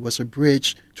Sandy was a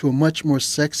bridge to a much more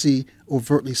sexy,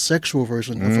 overtly sexual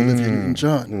version of Olivia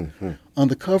Newton-John. On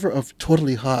the cover of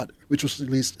Totally Hot, which was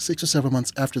released 6 or 7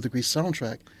 months after the Grease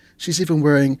soundtrack, she's even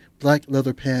wearing black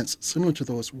leather pants similar to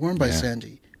those worn by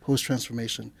Sandy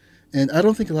post-transformation. And I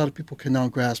don't think a lot of people can now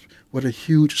grasp what a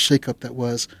huge shakeup that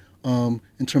was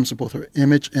in terms of both her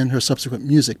image and her subsequent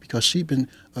music, because she'd been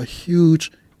a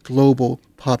huge global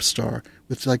pop star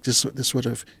with like this sort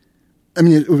of, I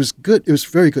mean, it was good. It was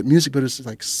very good music, but it was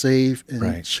like safe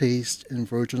and chaste and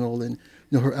virginal. And,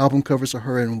 her album covers are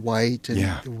her in white and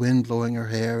the wind blowing her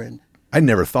hair. And I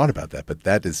never thought about that, but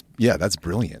that's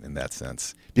brilliant in that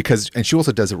sense. And she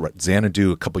also does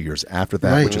Xanadu a couple years after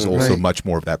that, which is also much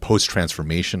more of that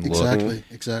post-transformation look.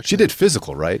 Exactly. She did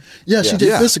Physical, right? Yeah, she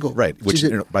did Physical. Right, which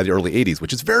by the early 80s,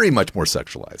 which is very much more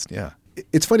sexualized, yeah.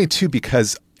 It's funny, too,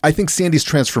 because I think Sandy's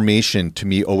transformation, to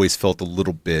me, always felt a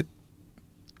little bit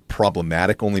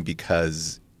problematic, only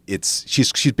because it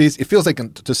feels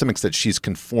like to some extent she's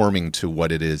conforming to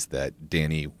what it is that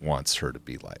Danny wants her to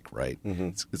be like, right? Mm-hmm.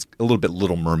 It's a little bit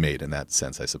Little Mermaid in that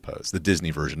sense, I suppose. The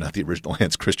Disney version, not the original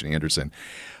Hans Christian Andersen.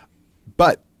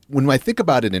 But when I think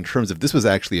about it in terms of this was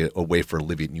actually a way for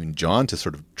Olivia Newton-John to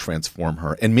sort of transform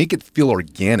her and make it feel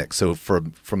organic. So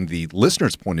from the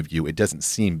listener's point of view, it doesn't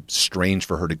seem strange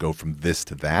for her to go from this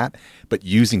to that, but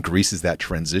using Grease as that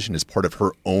transition as part of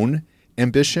her own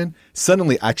ambition,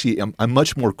 suddenly actually I'm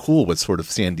much more cool with sort of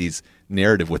Sandy's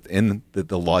narrative within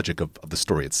the logic of the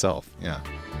story itself. Yeah.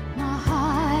 My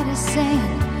heart is saying,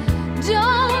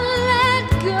 don't let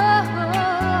go.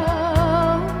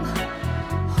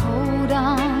 Hold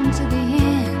on to the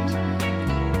end.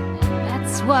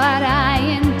 That's what I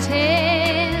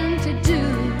intend to do.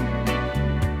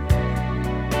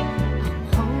 I'm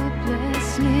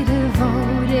hopelessly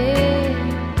devoted.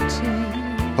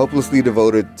 Hopelessly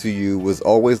Devoted to You was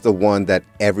always the one that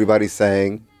everybody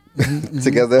sang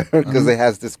together because it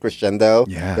has this crescendo.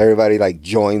 Yeah. Everybody like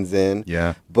joins in.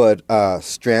 Yeah. But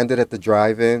Stranded at the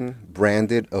Drive-In,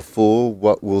 Branded a Fool,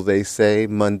 What Will They Say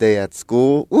Monday at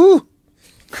School? Ooh!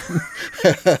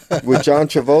 With John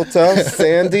Travolta,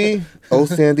 Sandy, Oh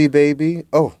Sandy Baby.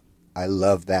 Oh, I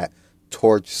love that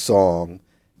torch song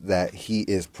that he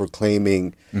is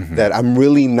proclaiming that I'm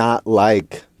really not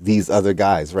like these other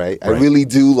guys, right? I really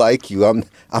do like you. I'm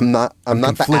not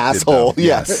the asshole.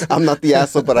 Yes, I'm not the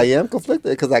asshole, but I am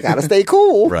conflicted because I gotta stay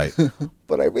cool. Right.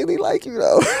 But I really like you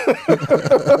though.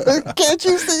 Can't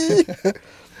you see?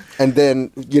 And then,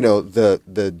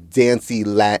 the dancey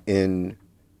Latin,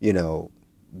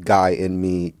 guy in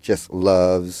me just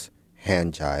loves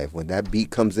hand jive. When that beat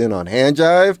comes in on hand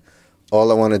jive, all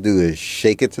I want to do is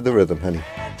shake it to the rhythm, honey.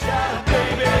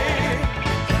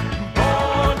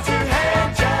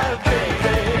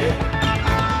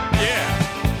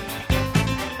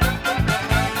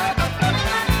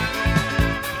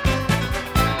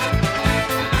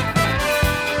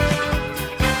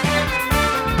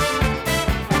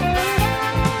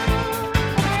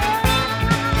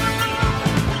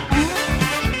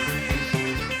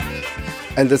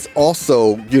 And there's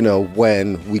also,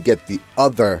 when we get the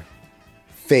other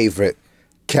favorite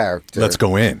character. Let's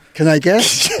go in. Can I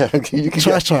guess? You can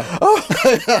Cha-cha. Oh.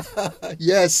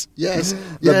 yes.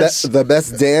 The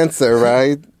best dancer,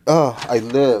 right? Oh, I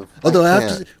live.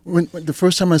 Although when the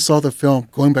first time I saw the film,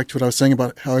 going back to what I was saying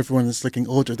about how everyone is looking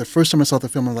older, the first time I saw the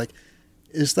film, I'm like,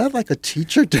 is that like a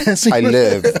teacher dancing? I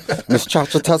live. Miss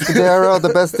Cha-Cha Tuscadero, the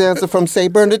best dancer from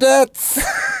St. Bernadette's.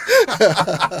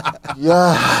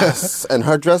 Yes. And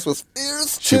her dress was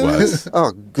fierce, too. She was.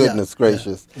 Oh, goodness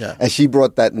gracious. Yeah. And she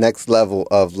brought that next level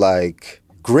of, like,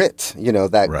 grit.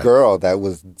 That girl that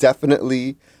was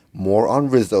definitely more on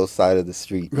Rizzo's side of the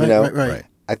street. Right.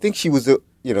 I think she was,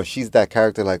 she's that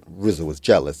character like Rizzo was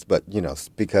jealous, but,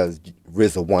 because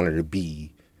Rizzo wanted to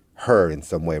be her in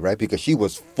some way, right? Because she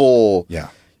was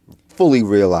fully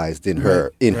realized in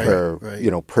her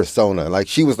persona. Like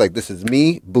she was like, this is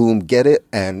me, boom, get it,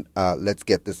 and let's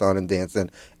get this on and dancing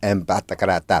and like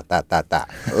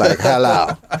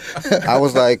hello. I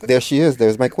was like, there she is,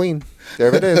 there's my queen.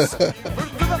 There it is.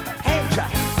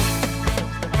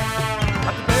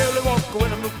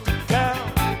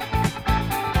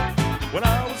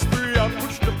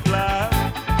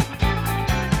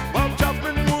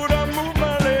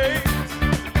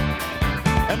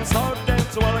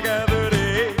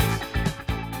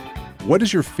 What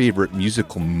is your favorite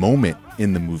musical moment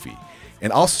in the movie?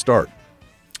 And I'll start,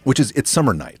 which is It's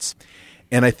Summer Nights.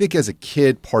 And I think as a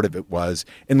kid, part of it was,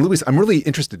 and Louis, I'm really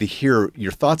interested to hear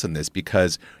your thoughts on this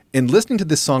because in listening to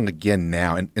this song again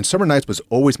now, and Summer Nights was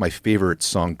always my favorite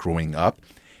song growing up,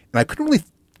 and I couldn't really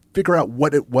figure out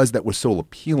what it was that was so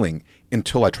appealing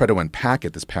until I tried to unpack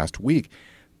it this past week.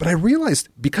 But I realized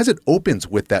because it opens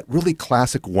with that really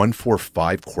classic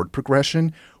 1-4-5 chord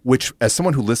progression, which as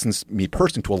someone who listens, me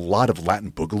personally, to a lot of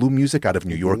Latin boogaloo music out of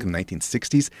New York in the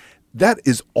 1960s, that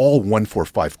is all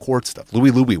 1/4/5 chord stuff.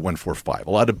 Louie Louie 1/4/5,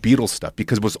 a lot of Beatles stuff,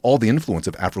 because it was all the influence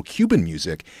of Afro-Cuban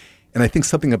music. And I think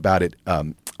something about it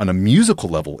on a musical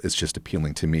level is just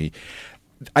appealing to me.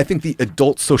 I think the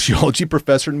adult sociology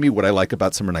professor in me, what I like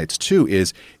about Summer Nights too,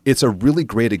 is it's a really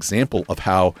great example of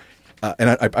how, and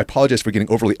I apologize for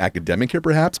getting overly academic here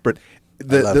perhaps, but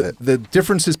the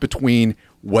differences between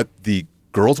what the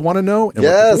girls want to know and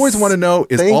what the boys want to know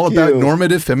is all about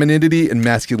normative femininity and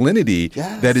masculinity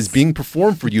that is being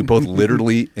performed for you both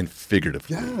literally and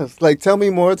figuratively. Yes, like tell me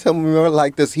more.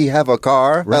 Like, does he have a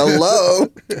car? Right. Hello.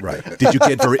 Right. Did you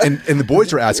get very? And the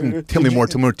boys are asking, tell me more.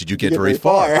 Did you get very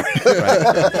far? Right.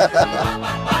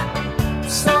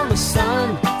 Summer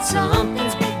sun,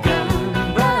 something's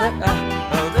begun.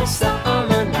 The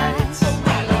summer nights. Tell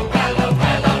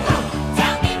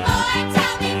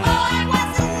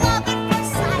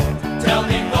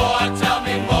me more.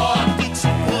 Did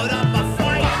you put up a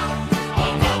fight?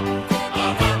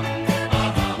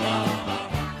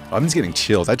 I'm just getting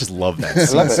chills. I just love that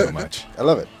scene so much. I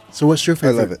love it. So what's your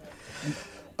favorite?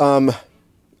 I love it.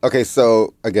 Okay,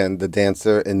 so again, the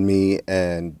dancer in me,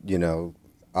 and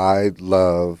I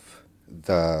love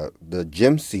the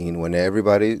gym scene when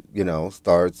everybody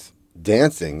starts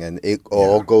dancing and it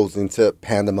all goes into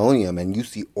pandemonium, and you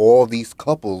see all these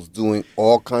couples doing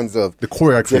all kinds of the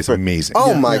choreography is amazing.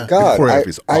 Oh my God, the choreography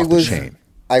is off the chain.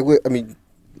 I mean,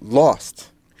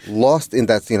 lost in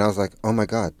that scene. I was like, oh my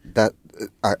God, that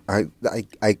how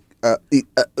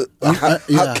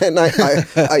can I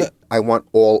want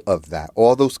all of that,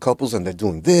 all those couples, and they're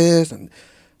doing this, and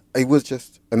it was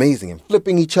just amazing, and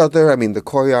flipping each other. I mean, the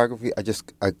choreography,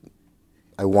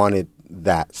 I wanted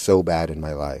that so bad in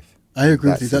my life. I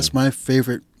agree with you. That's my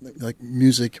favorite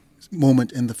music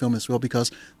moment in the film as well,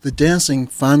 because the dancing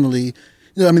finally,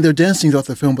 they're dancing throughout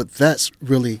the film, but that's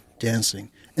really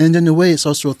dancing. And in a way, it's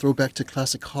also a throwback to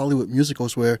classic Hollywood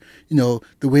musicals where, the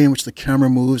way in which the camera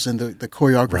moves and the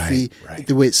choreography,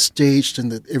 the way it's staged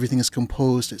and everything is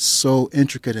composed, it's so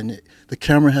intricate, and the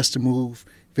camera has to move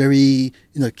very,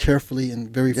 carefully and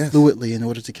very fluidly in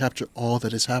order to capture all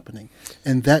that is happening.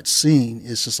 And that scene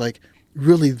is just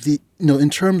really in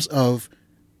terms of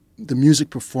the music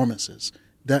performances,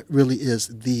 that really is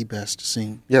the best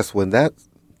scene. Yes, when that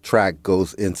track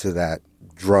goes into that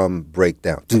drum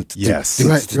breakdown. Yes.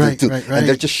 Right. And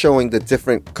they're just showing the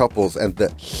different couples and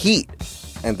the heat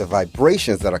and the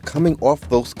vibrations that are coming off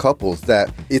those couples,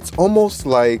 that it's almost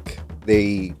like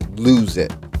they lose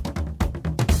it.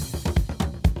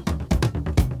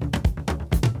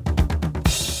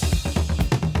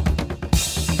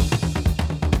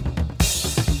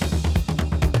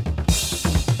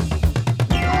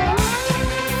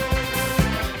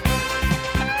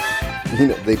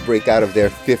 They break out of their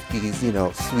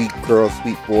 50s, sweet girl,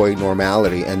 sweet boy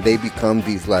normality, and they become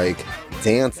these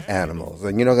dance animals.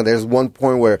 And there's one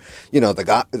point where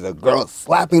the girl is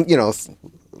slapping,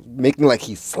 making like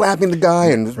he's slapping the guy,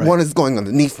 and one is going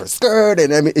underneath her skirt,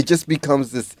 and I mean it just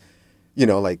becomes this,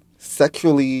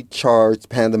 sexually charged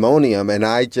pandemonium. And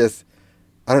I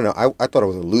don't know, I thought I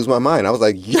was gonna lose my mind. I was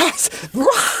like, yes.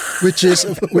 Which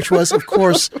was, of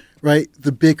course,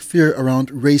 the big fear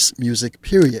around race music,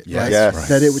 period. Yes.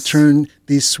 That it would turn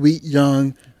these sweet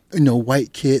young,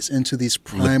 white kids into these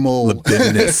primal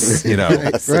libidinous,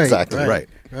 Exactly. Right.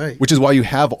 Which is why you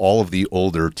have all of the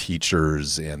older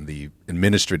teachers and the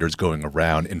administrators going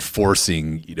around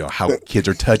enforcing, how kids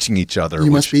are touching each other. You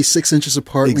must be 6 inches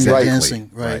apart when you're dancing.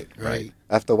 Right.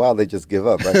 After a while, they just give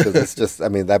up, right? Because it's just,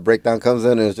 that breakdown comes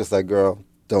in, and it's just like, girl,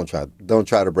 don't try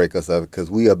to break us up,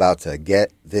 because we about to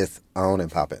get this on and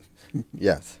popping.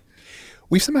 Yes.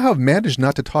 We somehow have managed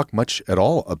not to talk much at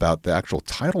all about the actual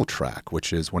title track,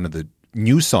 which is one of the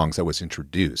new songs that was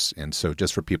introduced. And so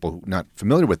just for people who are not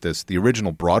familiar with this, the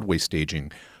original Broadway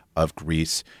staging of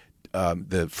Grease,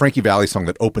 the Frankie Valli song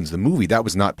that opens the movie, that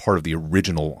was not part of the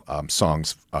original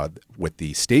songs with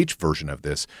the stage version of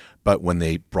this. But when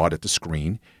they brought it to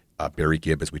screen, Barry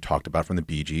Gibb, as we talked about from the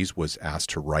Bee Gees, was asked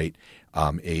to write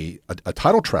a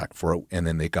title track for it, and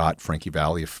then they got Frankie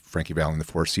Valli and the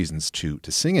Four Seasons to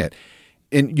sing it.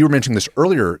 And you were mentioning this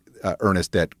earlier,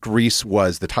 Ernest, that Grease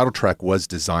the title track was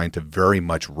designed to very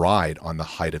much ride on the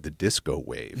height of the disco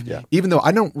wave. Yeah. Even though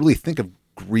I don't really think of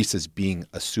Grease as being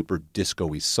a super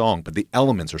disco-y song, but the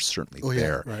elements are certainly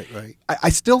there. Right. I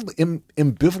still am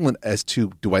ambivalent as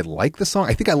to, do I like the song?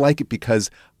 I think I like it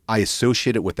because I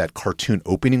associate it with that cartoon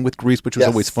opening with Grease, which was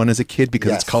always fun as a kid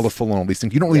because it's colorful and all these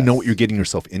things. You don't really know what you're getting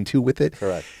yourself into with it.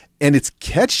 Correct. And it's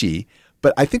catchy,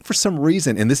 but I think for some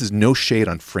reason, and this is no shade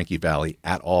on Frankie Valli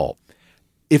at all,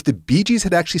 if the Bee Gees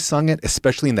had actually sung it,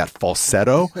 especially in that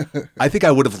falsetto, I think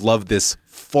I would have loved this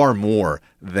far more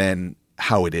than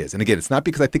how it is. And again, it's not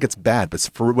because I think it's bad, but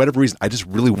for whatever reason, I just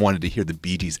really wanted to hear the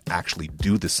Bee Gees actually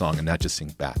do the song and not just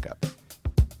sing backup.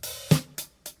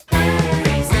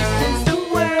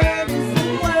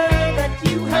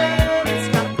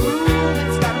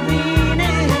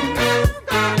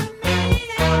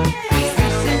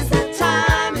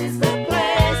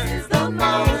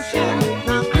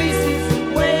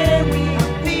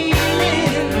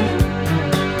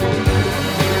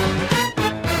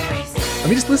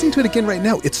 Just listening to it again right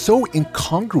now, it's so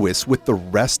incongruous with the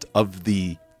rest of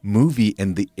the movie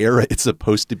and the era it's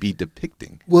supposed to be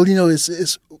depicting. Well,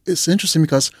 it's interesting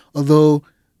because although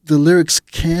the lyrics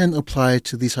can apply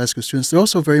to these high school students, they're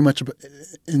also very much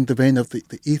in the vein of the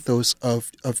ethos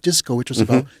of disco, which was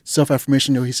about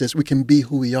self-affirmation. He says we can be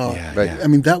who we are. Yeah, right. I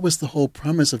mean, that was the whole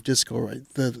premise of disco, right?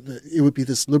 It would be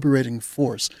this liberating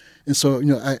force. And so,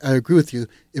 I agree with you.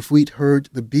 If we'd heard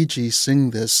the Bee Gees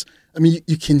sing this, I mean,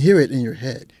 you can hear it in your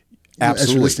head. Absolutely.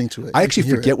 As you're listening to it. I actually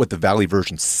forget what the Valley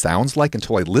version sounds like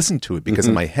until I listen to it, because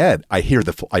in my head, I hear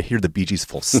the Bee Gees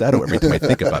falsetto every time I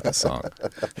think about the song.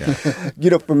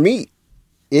 Yeah. For me,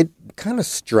 it kind of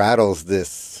straddles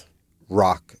this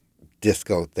rock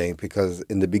disco thing, because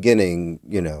in the beginning,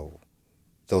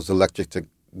 those electric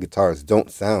guitars don't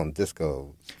sound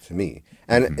disco to me.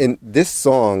 And this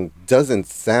song doesn't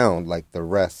sound like the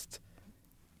rest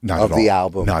of the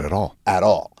album. Not at all. At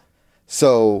all.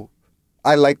 So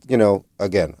I like,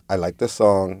 I like this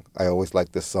song. I always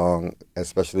like this song,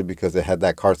 especially because it had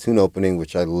that cartoon opening,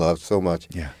 which I loved so much.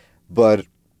 Yeah. But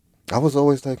I was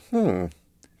always like,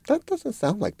 that doesn't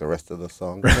sound like the rest of the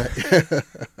song.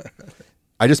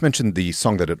 I just mentioned the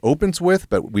song that it opens with,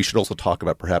 but we should also talk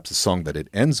about perhaps the song that it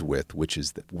ends with, which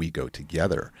is that We Go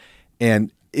Together.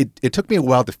 And it took me a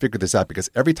while to figure this out, because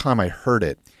every time I heard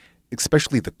it,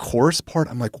 especially the chorus part,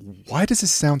 I'm like, why does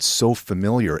this sound so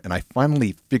familiar? And I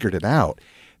finally figured it out.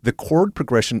 The chord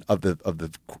progression of the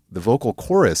vocal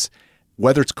chorus,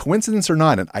 whether it's coincidence or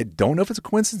not, and I don't know if it's a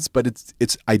coincidence, but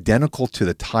it's identical to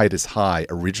The Tide is High,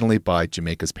 originally by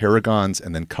Jamaica's Paragons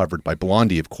and then covered by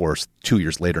Blondie, of course, 2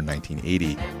 years later,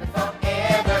 1980.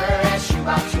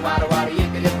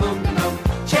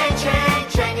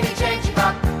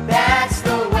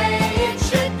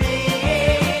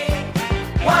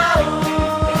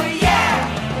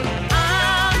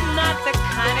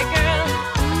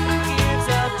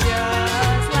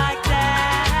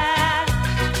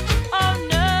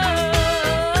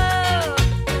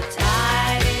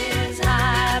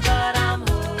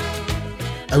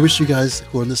 I wish you guys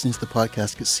who are listening to the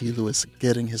podcast could see Louis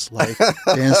getting his life,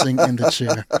 dancing in the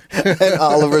chair. And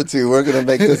Oliver too. We're gonna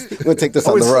take this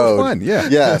on the road. So fun, yeah.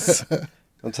 Yes.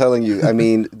 I'm telling you. I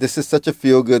mean, this is such a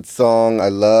feel-good song. I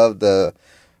love the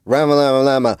Rama lama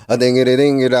lama, a dingity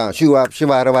dingy da, shoo up,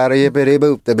 shibada wada yippity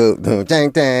boop the boop,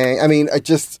 dang dang. I mean, I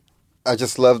just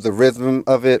love the rhythm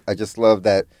of it. I just love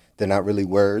that they're not really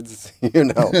words,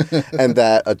 and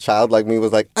that a child like me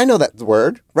was like, I know that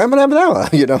word, Rama lama lama.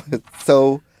 It's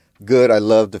so good. I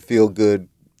love the feel-good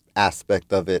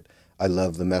aspect of it. I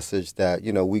love the message that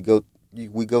we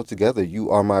go together.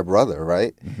 You are my brother,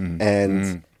 right?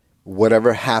 And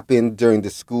whatever happened during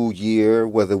the school year,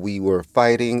 whether we were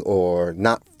fighting or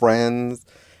not friends,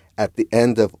 at the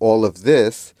end of all of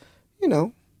this,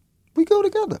 we go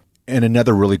together. And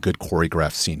another really good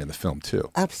choreographed scene in the film, too.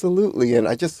 Absolutely. And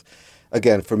I just,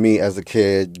 again, for me as a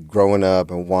kid, growing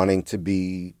up and wanting to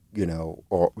be,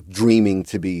 or dreaming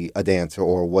to be a dancer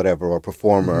or whatever, or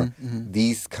performer,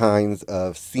 these kinds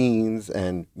of scenes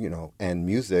and, and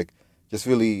music just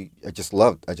really, I just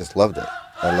loved it.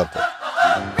 I loved it.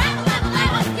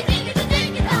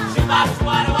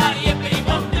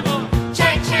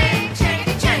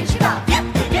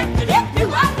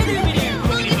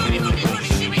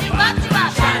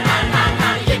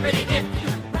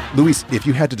 Luis, if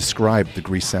you had to describe the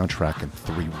Grease soundtrack in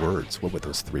 3 words, what would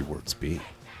those 3 words be?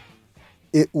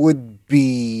 It would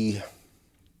be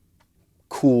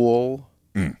cool,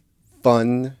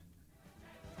 fun,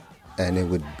 and it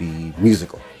would be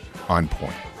musical. On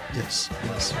point. Yes.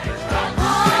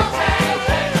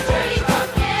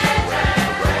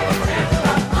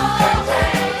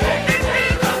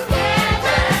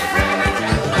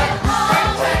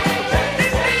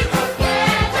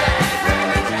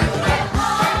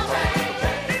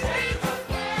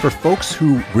 For folks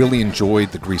who really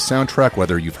enjoyed the Grease soundtrack,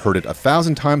 whether you've heard it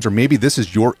 1,000 times or maybe this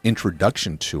is your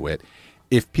introduction to it,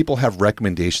 if people have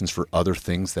recommendations for other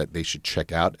things that they should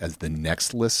check out as the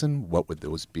next listen, what would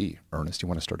those be? Ernest, you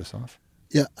want to start us off?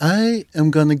 Yeah, I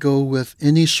am going to go with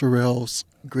Annie Sherrill's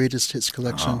Greatest Hits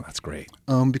collection. Oh, that's great.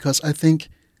 Because I think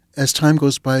as time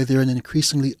goes by, they're an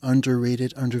increasingly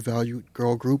underrated, undervalued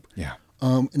girl group. Yeah.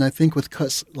 And I think with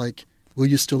cuts like Will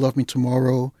You Still Love Me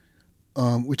Tomorrow,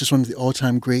 which is one of the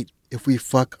all-time great. If we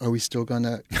fuck, are we still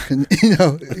gonna,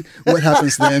 what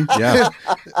happens then? Yeah.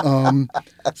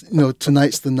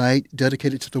 Tonight's the Night,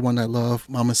 dedicated to the one I love.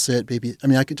 Mama Said, Baby. I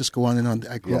mean, I could just go on and on.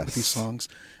 I grew up with these songs.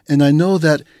 And I know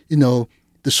that, the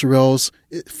Shirelles,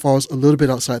 it falls a little bit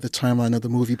outside the timeline of the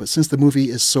movie, but since the movie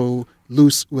is so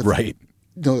loose with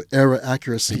era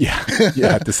accuracy.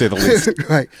 Yeah, to say the least.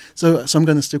 Right. So I'm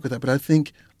going to stick with that. But I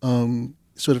think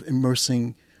sort of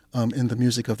immersing in the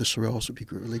music of the Shirelles would be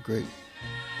really great.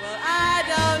 Well, I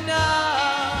don't know.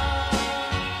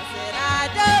 I said I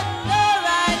don't know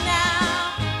right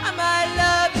now. I might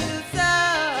love you so.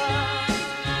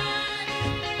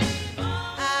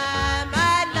 I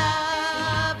might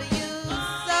love you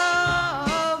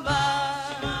so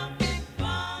much.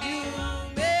 You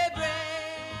may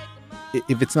break my...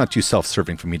 If it's not too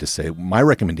self-serving for me to say, my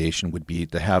recommendation would be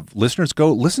to have listeners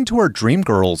go listen to our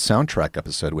Dreamgirls soundtrack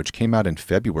episode, which came out in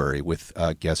February with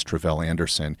guest Travell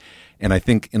Anderson. And I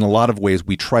think in a lot of ways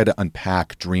we try to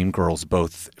unpack Dreamgirls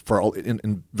both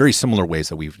in very similar ways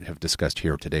that we have discussed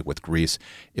here today with Grease.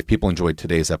 If people enjoyed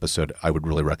today's episode, I would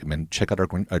really recommend check out our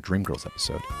Dreamgirls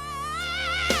episode.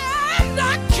 I'm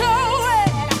not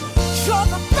going. You're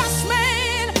the best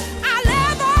man I'll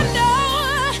ever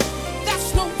know.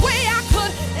 That's no way I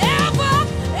could ever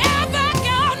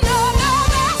go. No,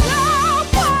 there's no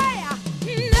way.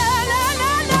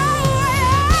 No way.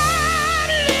 I'm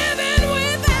living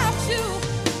without you.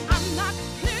 I'm not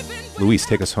living without Luis,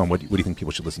 take us home. What do you think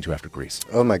people should listen to after Grease?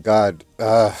 Oh my God.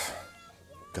 A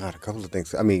couple of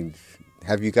things. I mean,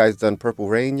 have you guys done Purple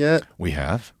Rain yet? We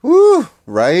have. Woo,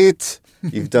 right?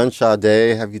 You've done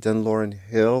Sade. Have you done Lauryn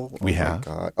Hill? We have.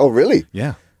 My God. Oh, really?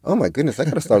 Yeah. Oh my goodness, I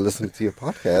got to start listening to your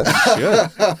podcast.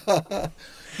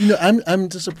 I'm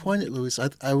disappointed, Luis.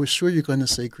 I was sure you're going to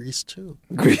say Grease too.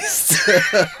 Grease.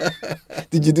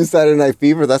 Did you do Saturday Night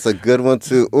Fever? That's a good one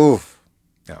too. Oof.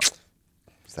 Yeah.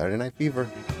 Saturday Night Fever.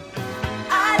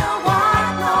 I don't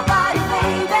want nobody,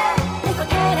 baby, if I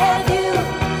can't have you.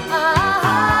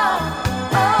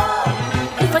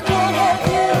 If I can't have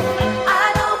you.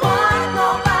 I don't want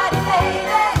nobody,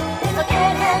 baby, if I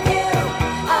can't have you.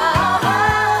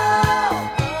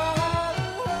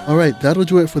 All right, that'll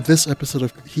do it for this episode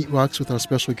of Heat Rocks with our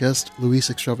special guest, Luis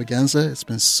Xtravaganza. It's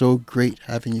been so great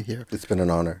having you here. It's been an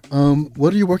honor.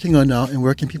 What are you working on now, and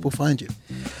where can people find you?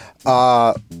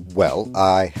 Well,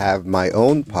 I have my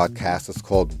own podcast. It's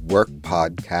called Work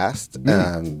Podcast.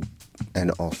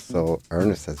 And also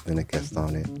Ernest has been a guest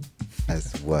on it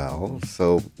as well.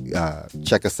 So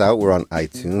check us out. We're on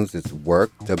iTunes. It's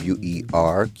Work, WERQUE,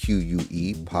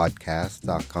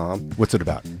 podcast.com. What's it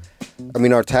about? I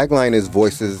mean, our tagline is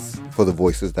voices for the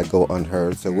voices that go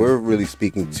unheard. So we're really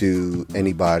speaking to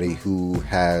anybody who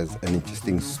has an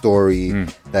interesting story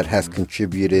that has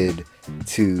contributed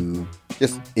to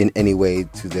just in any way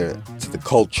to the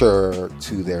culture,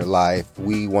 to their life.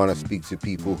 We want to speak to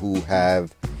people who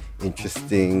have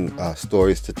interesting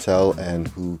stories to tell and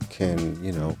who can,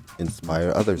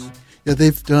 inspire others. Yeah,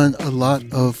 they've done a lot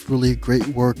of really great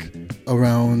work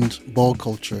around ball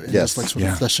culture and just like sort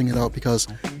of fleshing it out, because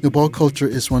ball culture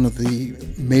is one of the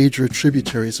major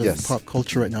tributaries of pop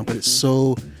culture right now, but it's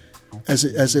so, as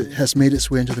it has made its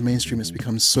way into the mainstream, it's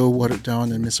become so watered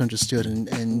down and misunderstood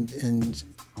and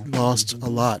lost a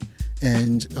lot.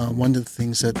 And one of the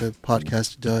things that the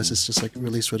podcast does is just like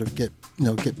really sort of get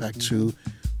back to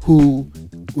who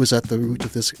was at the root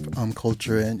of this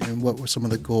culture and what were some of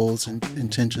the goals and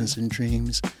intentions and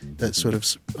dreams that sort of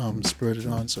spurred it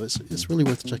on. So it's really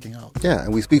worth checking out. Yeah,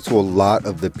 and we speak to a lot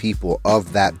of the people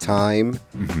of that time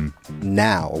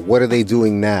now. What are they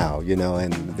doing now,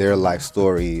 and their life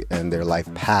story and their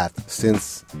life path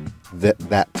since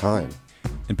that time.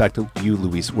 And back to you,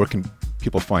 Luis, where can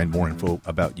people find more info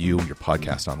about you and your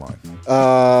podcast online?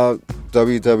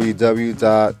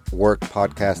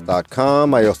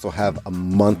 www.workpodcast.com. I also have a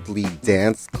monthly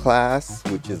dance class,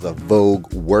 which is a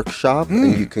Vogue workshop.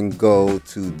 And you can go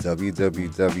to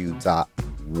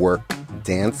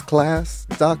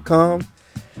www.workdanceclass.com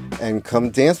and come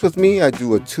dance with me. I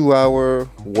do a 2-hour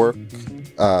work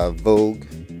Vogue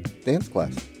dance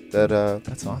class.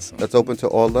 That's awesome. That's open to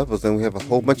all levels, and we have a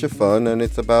whole bunch of fun, and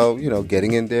it's about,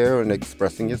 getting in there and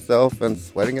expressing yourself and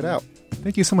sweating it out.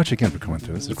 Thank you so much again for coming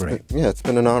through. This is great. It's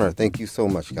been an honor. Thank you so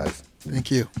much, guys.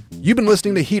 Thank you. You've been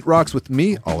listening to Heat Rocks with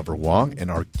me, Oliver Wong, and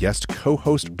our guest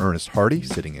co-host Ernest Hardy,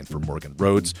 sitting in for Morgan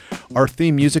Rhodes. Our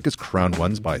theme music is Crown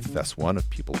Ones by Thess One of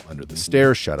People Under the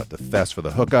Stairs. Shout out to Thess for the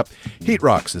hookup. Heat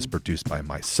Rocks is produced by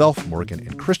myself, Morgan,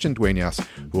 and Christian Duenas,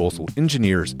 who also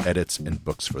engineers, edits, and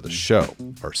books for the show.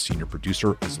 Our senior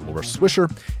producer is Laura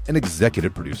Swisher, and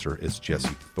executive producer is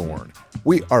Jesse Thorne.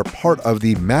 We are part of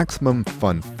the Maximum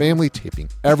Fun family, taping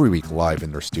every week live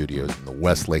in their studios in the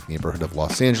Westlake neighborhood of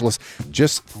Los Angeles,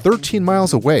 just 13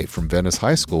 miles away from Venice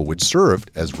High School, which served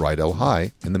as Rydell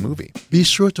High in the movie. Be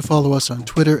sure to follow us on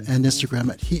Twitter and Instagram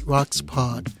at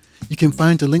HeatRocksPod. You can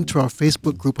find a link to our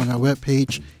Facebook group on our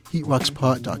webpage,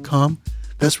 heatrockspod.com.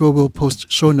 That's where we'll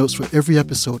post show notes for every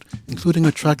episode, including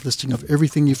a track listing of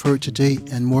everything you've heard today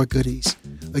and more goodies.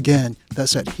 Again,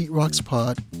 that's at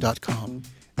heatrockspod.com.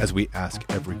 As we ask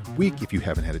every week, if you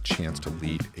haven't had a chance to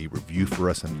leave a review for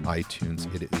us on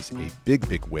iTunes, it is a big,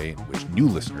 big way in which new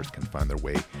listeners can find their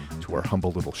way to our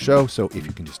humble little show. So if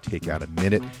you can just take out a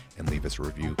minute and leave us a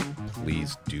review,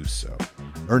 please do so.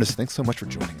 Ernest, thanks so much for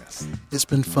joining us. It's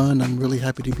been fun. I'm really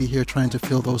happy to be here trying to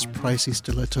fill those pricey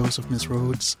stilettos of Miss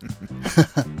Rhodes.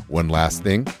 One last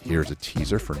thing, here's a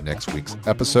teaser for next week's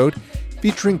episode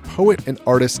featuring poet and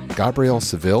artist Gabrielle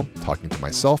Seville talking to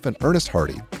myself and Ernest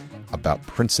Hardy about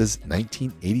Prince's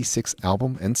 1986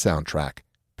 album and soundtrack,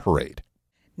 Parade.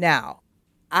 Now,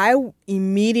 I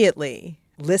immediately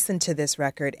listened to this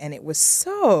record, and it was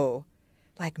so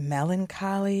like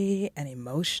melancholy and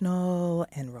emotional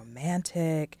and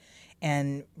romantic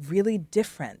and really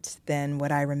different than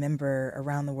what I remember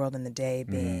Around the World in the Day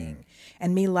being.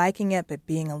 And me liking it, but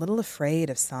being a little afraid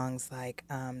of songs like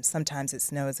Sometimes It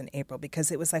Snows in April,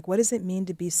 because it was like, what does it mean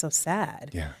to be so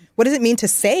sad? Yeah. What does it mean to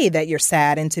say that you're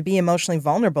sad and to be emotionally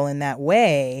vulnerable in that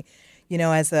way? You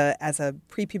know, as a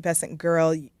prepubescent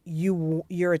girl,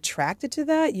 you're attracted to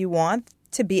that. You want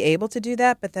to be able to do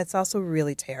that, but that's also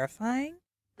really terrifying.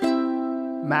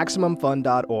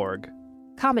 MaximumFun.org.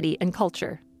 Comedy and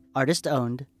culture. Artist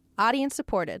owned. Audience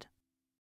supported.